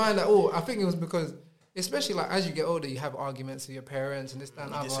wouldn't mind at all. I think it was because, especially like as you get older, you have arguments with your parents and this, that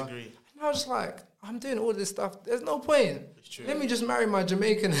and other. Disagree. And I was just like, I'm doing all this stuff. There's no point. Let me just marry my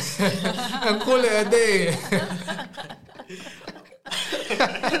Jamaican and call it a day.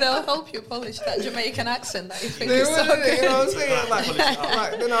 They'll help you polish that Jamaican accent that you think They is so wouldn't, good. you know what I'm saying? Like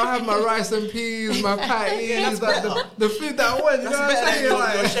then I'll have my rice and peas, my patties, like the food that I want. You know what I'm saying?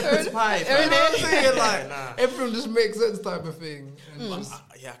 Your shepherd's pie. You know what I'm saying? Like everything just makes sense, type of thing. I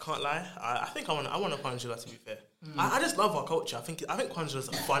can't lie. I think I want a Kwanzaa, to be fair. I just love our culture. I think Kwanzaa's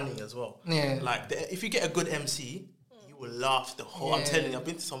are funny as well. Yeah. Like if you get a good MC, you will laugh the whole. I'm telling you, I've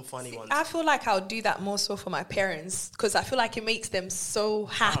been to some funny ones. I feel like I'll do that more so for my parents because I feel like it makes them so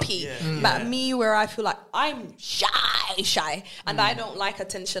happy. But me, where I feel like I'm shy, and I don't like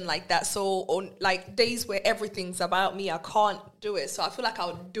attention like that. So on like days where everything's about me, I can't do it. So I feel like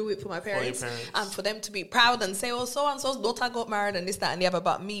I'll do it for my parents, and for them to be proud and say, "Oh, so and so's daughter got married and this, that, and the other."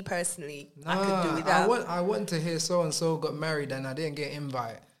 But me personally, I could do that. I want to hear so and so got married and I didn't get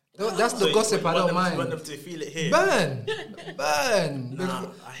invite. That's the gossip I don't mind. You want them to feel it here. Burn.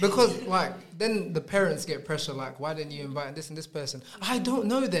 Because like then the parents get pressure like, why didn't you invite this and this person? I don't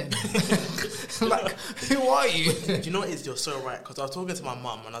know them. Like, who are you? Do you know what it is? You're so right. Because I was talking to my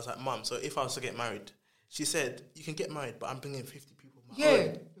mum and I was like, Mum, so if I was to get married, she said, you can get married, but I'm bringing 50 people.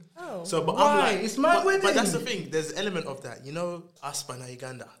 Oh. So, but why? I'm like, it's my wedding. But that's the thing. There's an element of that. You know, us by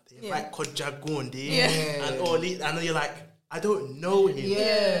Uganda, they invite Kojagundi and all these, and you're like, I don't know him.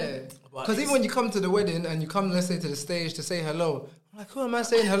 Yeah. Because even when you come to the wedding and you come, let's say, to the stage to say hello, I'm like, who am I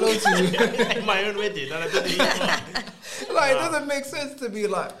saying hello to? In my own wedding, and I don't even Like, it doesn't make sense to be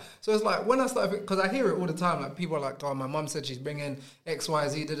like. So it's like when I start, because I hear it all the time. Like people are like, "Oh, my mum said she's bringing X, Y,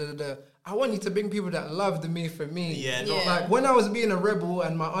 Z." Da, da, da, da. I want you to bring people that loved me for me. Yeah, Yeah. Like when I was being a rebel,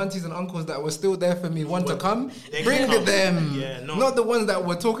 and my aunties and uncles that were still there for me want to come, they bring can come. them. Yeah, no. Not the ones that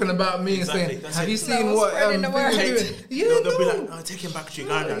were talking about me Exactly, and saying, that's "Have it. you seen No, what spreading the Vic was word. doing?" Yeah, they'll be no. like, "Oh, take him back to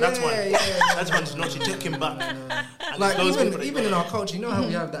Uganda." That's one. That's one. No, she take him back. And Like there's loads of people even that in go, our culture, you know how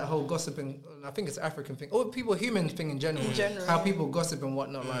we have that whole gossiping. I think it's African thing, or people human thing in general. How people gossip and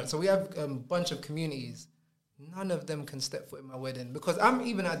whatnot. Like so, we have a bunch of communities. None of them can step foot in my wedding because I'm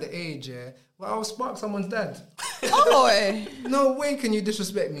even at the age where I'll spark someone's dad. Oh, No way can you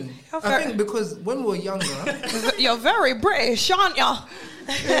disrespect me. I think because when we were younger, you're very British, aren't you?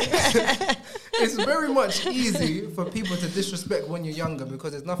 it's very much easy for people to disrespect when you're younger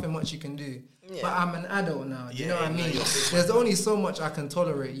because there's nothing much you can do. Yeah. But I'm an adult now. Do you know what I no, mean? you're big There's only so much I can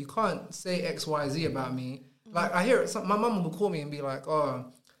tolerate. You can't say X, Y, Z about me. Like I hear it. My mum will call me and be like, "Oh,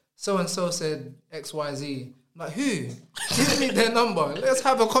 so and so said X, Y, Z." I'm like, who? Give me their number. Let's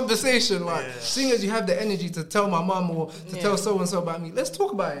have a conversation. Like, seeing as you have the energy to tell my mum or to tell so and so about me, let's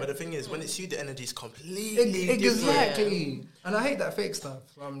talk about But it. the thing is, when it's you, the energy is completely different. Exactly. And I hate that fake stuff.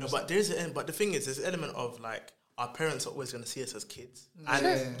 So I'm No, just, but the thing is, there's an element of like our parents are always going to see us as kids, and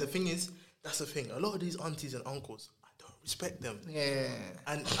Yeah. the thing is, that's the thing. A lot of these aunties and uncles, I don't respect them. yeah.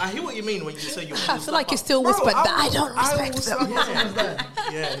 And I hear what you mean when you say you. I feel like you still Bro, whispered that I don't will respect slap them. someone's dad.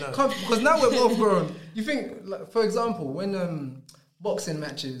 Yeah, no. Because now we're both grown. You think, like, for example, when boxing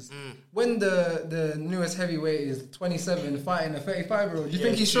matches, when the newest heavyweight is 27 fighting a 35-year-old, you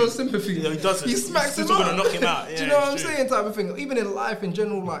think he shows sympathy? No, he doesn't. He smacks He's him still up. gonna knock him out. Do Yeah, you know what I'm it's true. saying? Type of thing. Even in life in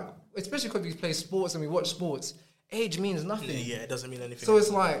general, like especially because we play sports and we watch sports, age means nothing. Yeah, it doesn't mean anything. So it's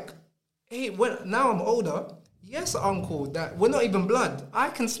like, hey, now I'm older. Yes, uncle, that we're not even blood. I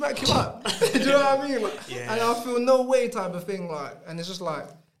can smack you up. Do you know what I mean? Like, Yeah. And I feel no way type of thing. Like, and it's just like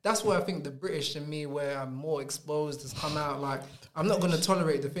that's where I think the British in me, where I'm more exposed, has come out. Like, I'm not going to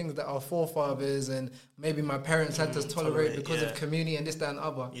tolerate the things that our forefathers and maybe my parents had to tolerate because of community and this, that, and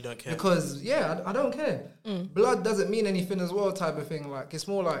other. You don't care. Because I don't care. Blood doesn't mean anything as well, type of thing. Like, it's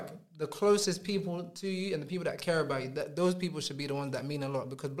more like the closest people to you and the people that care about you, that those people should be the ones that mean a lot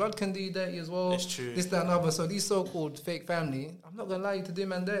because blood can do you dirty as well. It's true. This, that, and other. So these so-called fake family, I'm not gonna allow you to do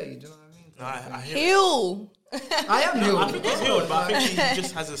man dirty. Do you know what I mean? No, I hear it. Heal. I am healed. I think he's healed, but I think he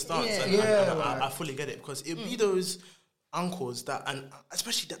just has a stance. And Yeah, I fully get it because it be those uncles that, and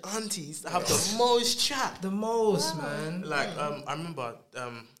especially the aunties that have the most chat. The most, man. Like, I remember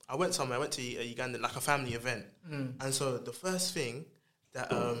I went somewhere, I went to Uganda, like a family event. And so the first thing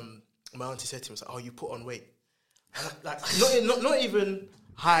that my auntie said to me was like, "Oh, you put on weight." And like, not even,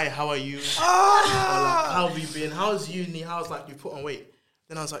 "Hi, how are you?" Or like, "How have you been? How's uni? How's like you put on weight?"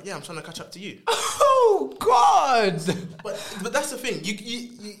 Then I was like, "Yeah, I'm trying to catch up to you." Oh God! But that's the thing.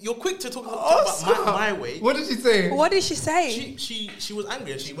 You're quick to talk about my weight. What did she say? What did she say? She was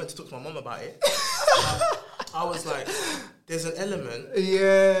angry and she went to talk to my mum about it. I was like, there's an element.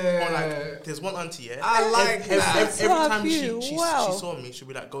 Yeah. Or like, there's one auntie, yeah. I like that. Every time you. she Wow. saw me, she'd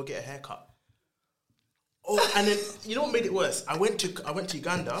be like, "Go get a haircut." Oh, and then you know what made it worse? I went to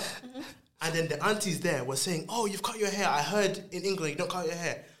Uganda, and then the aunties there were saying, "Oh, you've cut your hair. I heard in England you don't cut your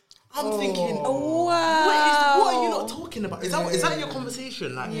hair." I'm thinking, Wow. what are you not talking about? Is that your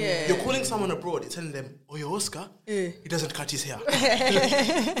conversation? Like, Yeah. you're calling someone abroad, you're telling them, "Oh, you're Oscar. He doesn't cut his hair."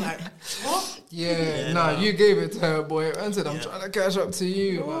 Like, what? Yeah, nah, you gave it to her, boy. And said, I'm trying to catch up to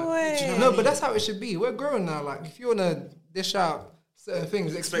you. Like, no, but that's how it should be. We're grown now. Like, if you want to dish out certain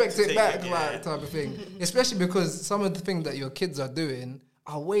things, expect to it take back, it, yeah. like, type of thing. Especially because some of the things that your kids are doing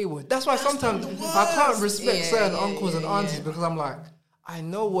are wayward. That's why sometimes I can't respect certain uncles and aunties because I'm like, I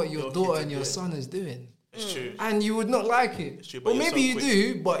know what your daughter and your son is doing. It's true. And you would not like it. It's true, but Or you're maybe so you quick.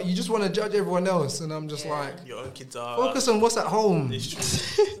 do, but you just want to judge everyone else. And I'm just like, Your own kids are. focus on what's at home. It's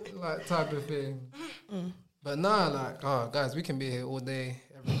true. Like type of thing. But nah, like, oh guys, we can be here all day,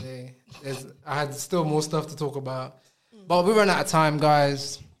 every day. I had still more stuff to talk about. But we ran out of time,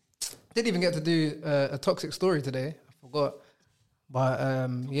 guys. Didn't even get to do a toxic story today. I forgot. But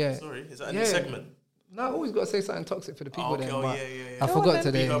yeah. Sorry, is that a new segment? No, I always got to say something toxic for the people then. But yeah. I forgot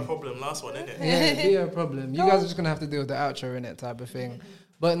today. Bigger problem, last one, innit? Yeah, be a problem. You guys are just gonna have to deal with the outro in it, type of thing.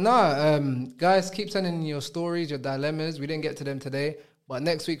 But nah, guys, keep sending in your stories, your dilemmas. We didn't get to them today, but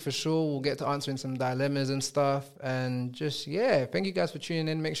next week for sure we'll get to answering some dilemmas and stuff. And just thank you guys for tuning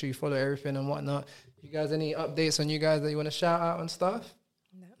in. Make sure you follow everything and whatnot. You guys, any updates on you guys that you want to shout out and stuff?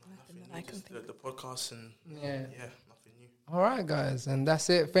 No, nothing that I can think. The podcast and Yeah. nothing new. All right, guys, and that's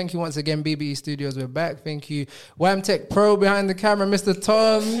it. Thank you once again, BBE Studios. We're back. Thank you, Whamtech Pro behind the camera, Mr.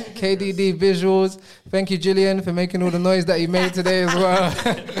 Tom, KDD Visuals. Thank you, Gillian, for making all the noise that you made today as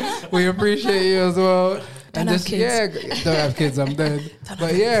well. We appreciate you as well. Don't have kids. Don't have kids. I'm dead.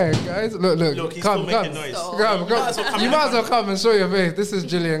 But yeah, guys, look, come. You might as well come and show your face. This is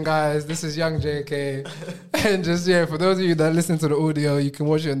Gillian, guys. This is young JK, and just for those of you that listen to the audio, you can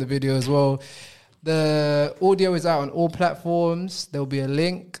watch it in the video as well. The audio is out on all platforms. There'll be a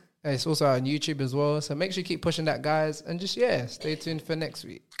link. It's also out on YouTube as well. So make sure you keep pushing that, guys. And just, stay tuned for next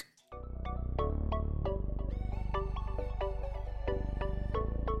week.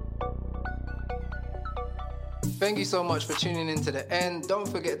 Thank you so much for tuning in to the end. Don't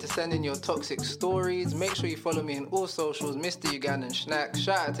forget to send in your toxic stories. Make sure you follow me on all socials, Mr. Ugandan Snack.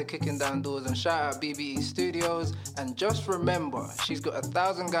 Shout out to Kicking Down Doors and shout out BBE Studios. And just remember, she's got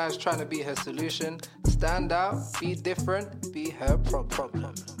 1,000 guys trying to be her solution. Stand out, be different, be her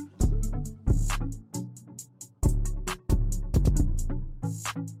problem.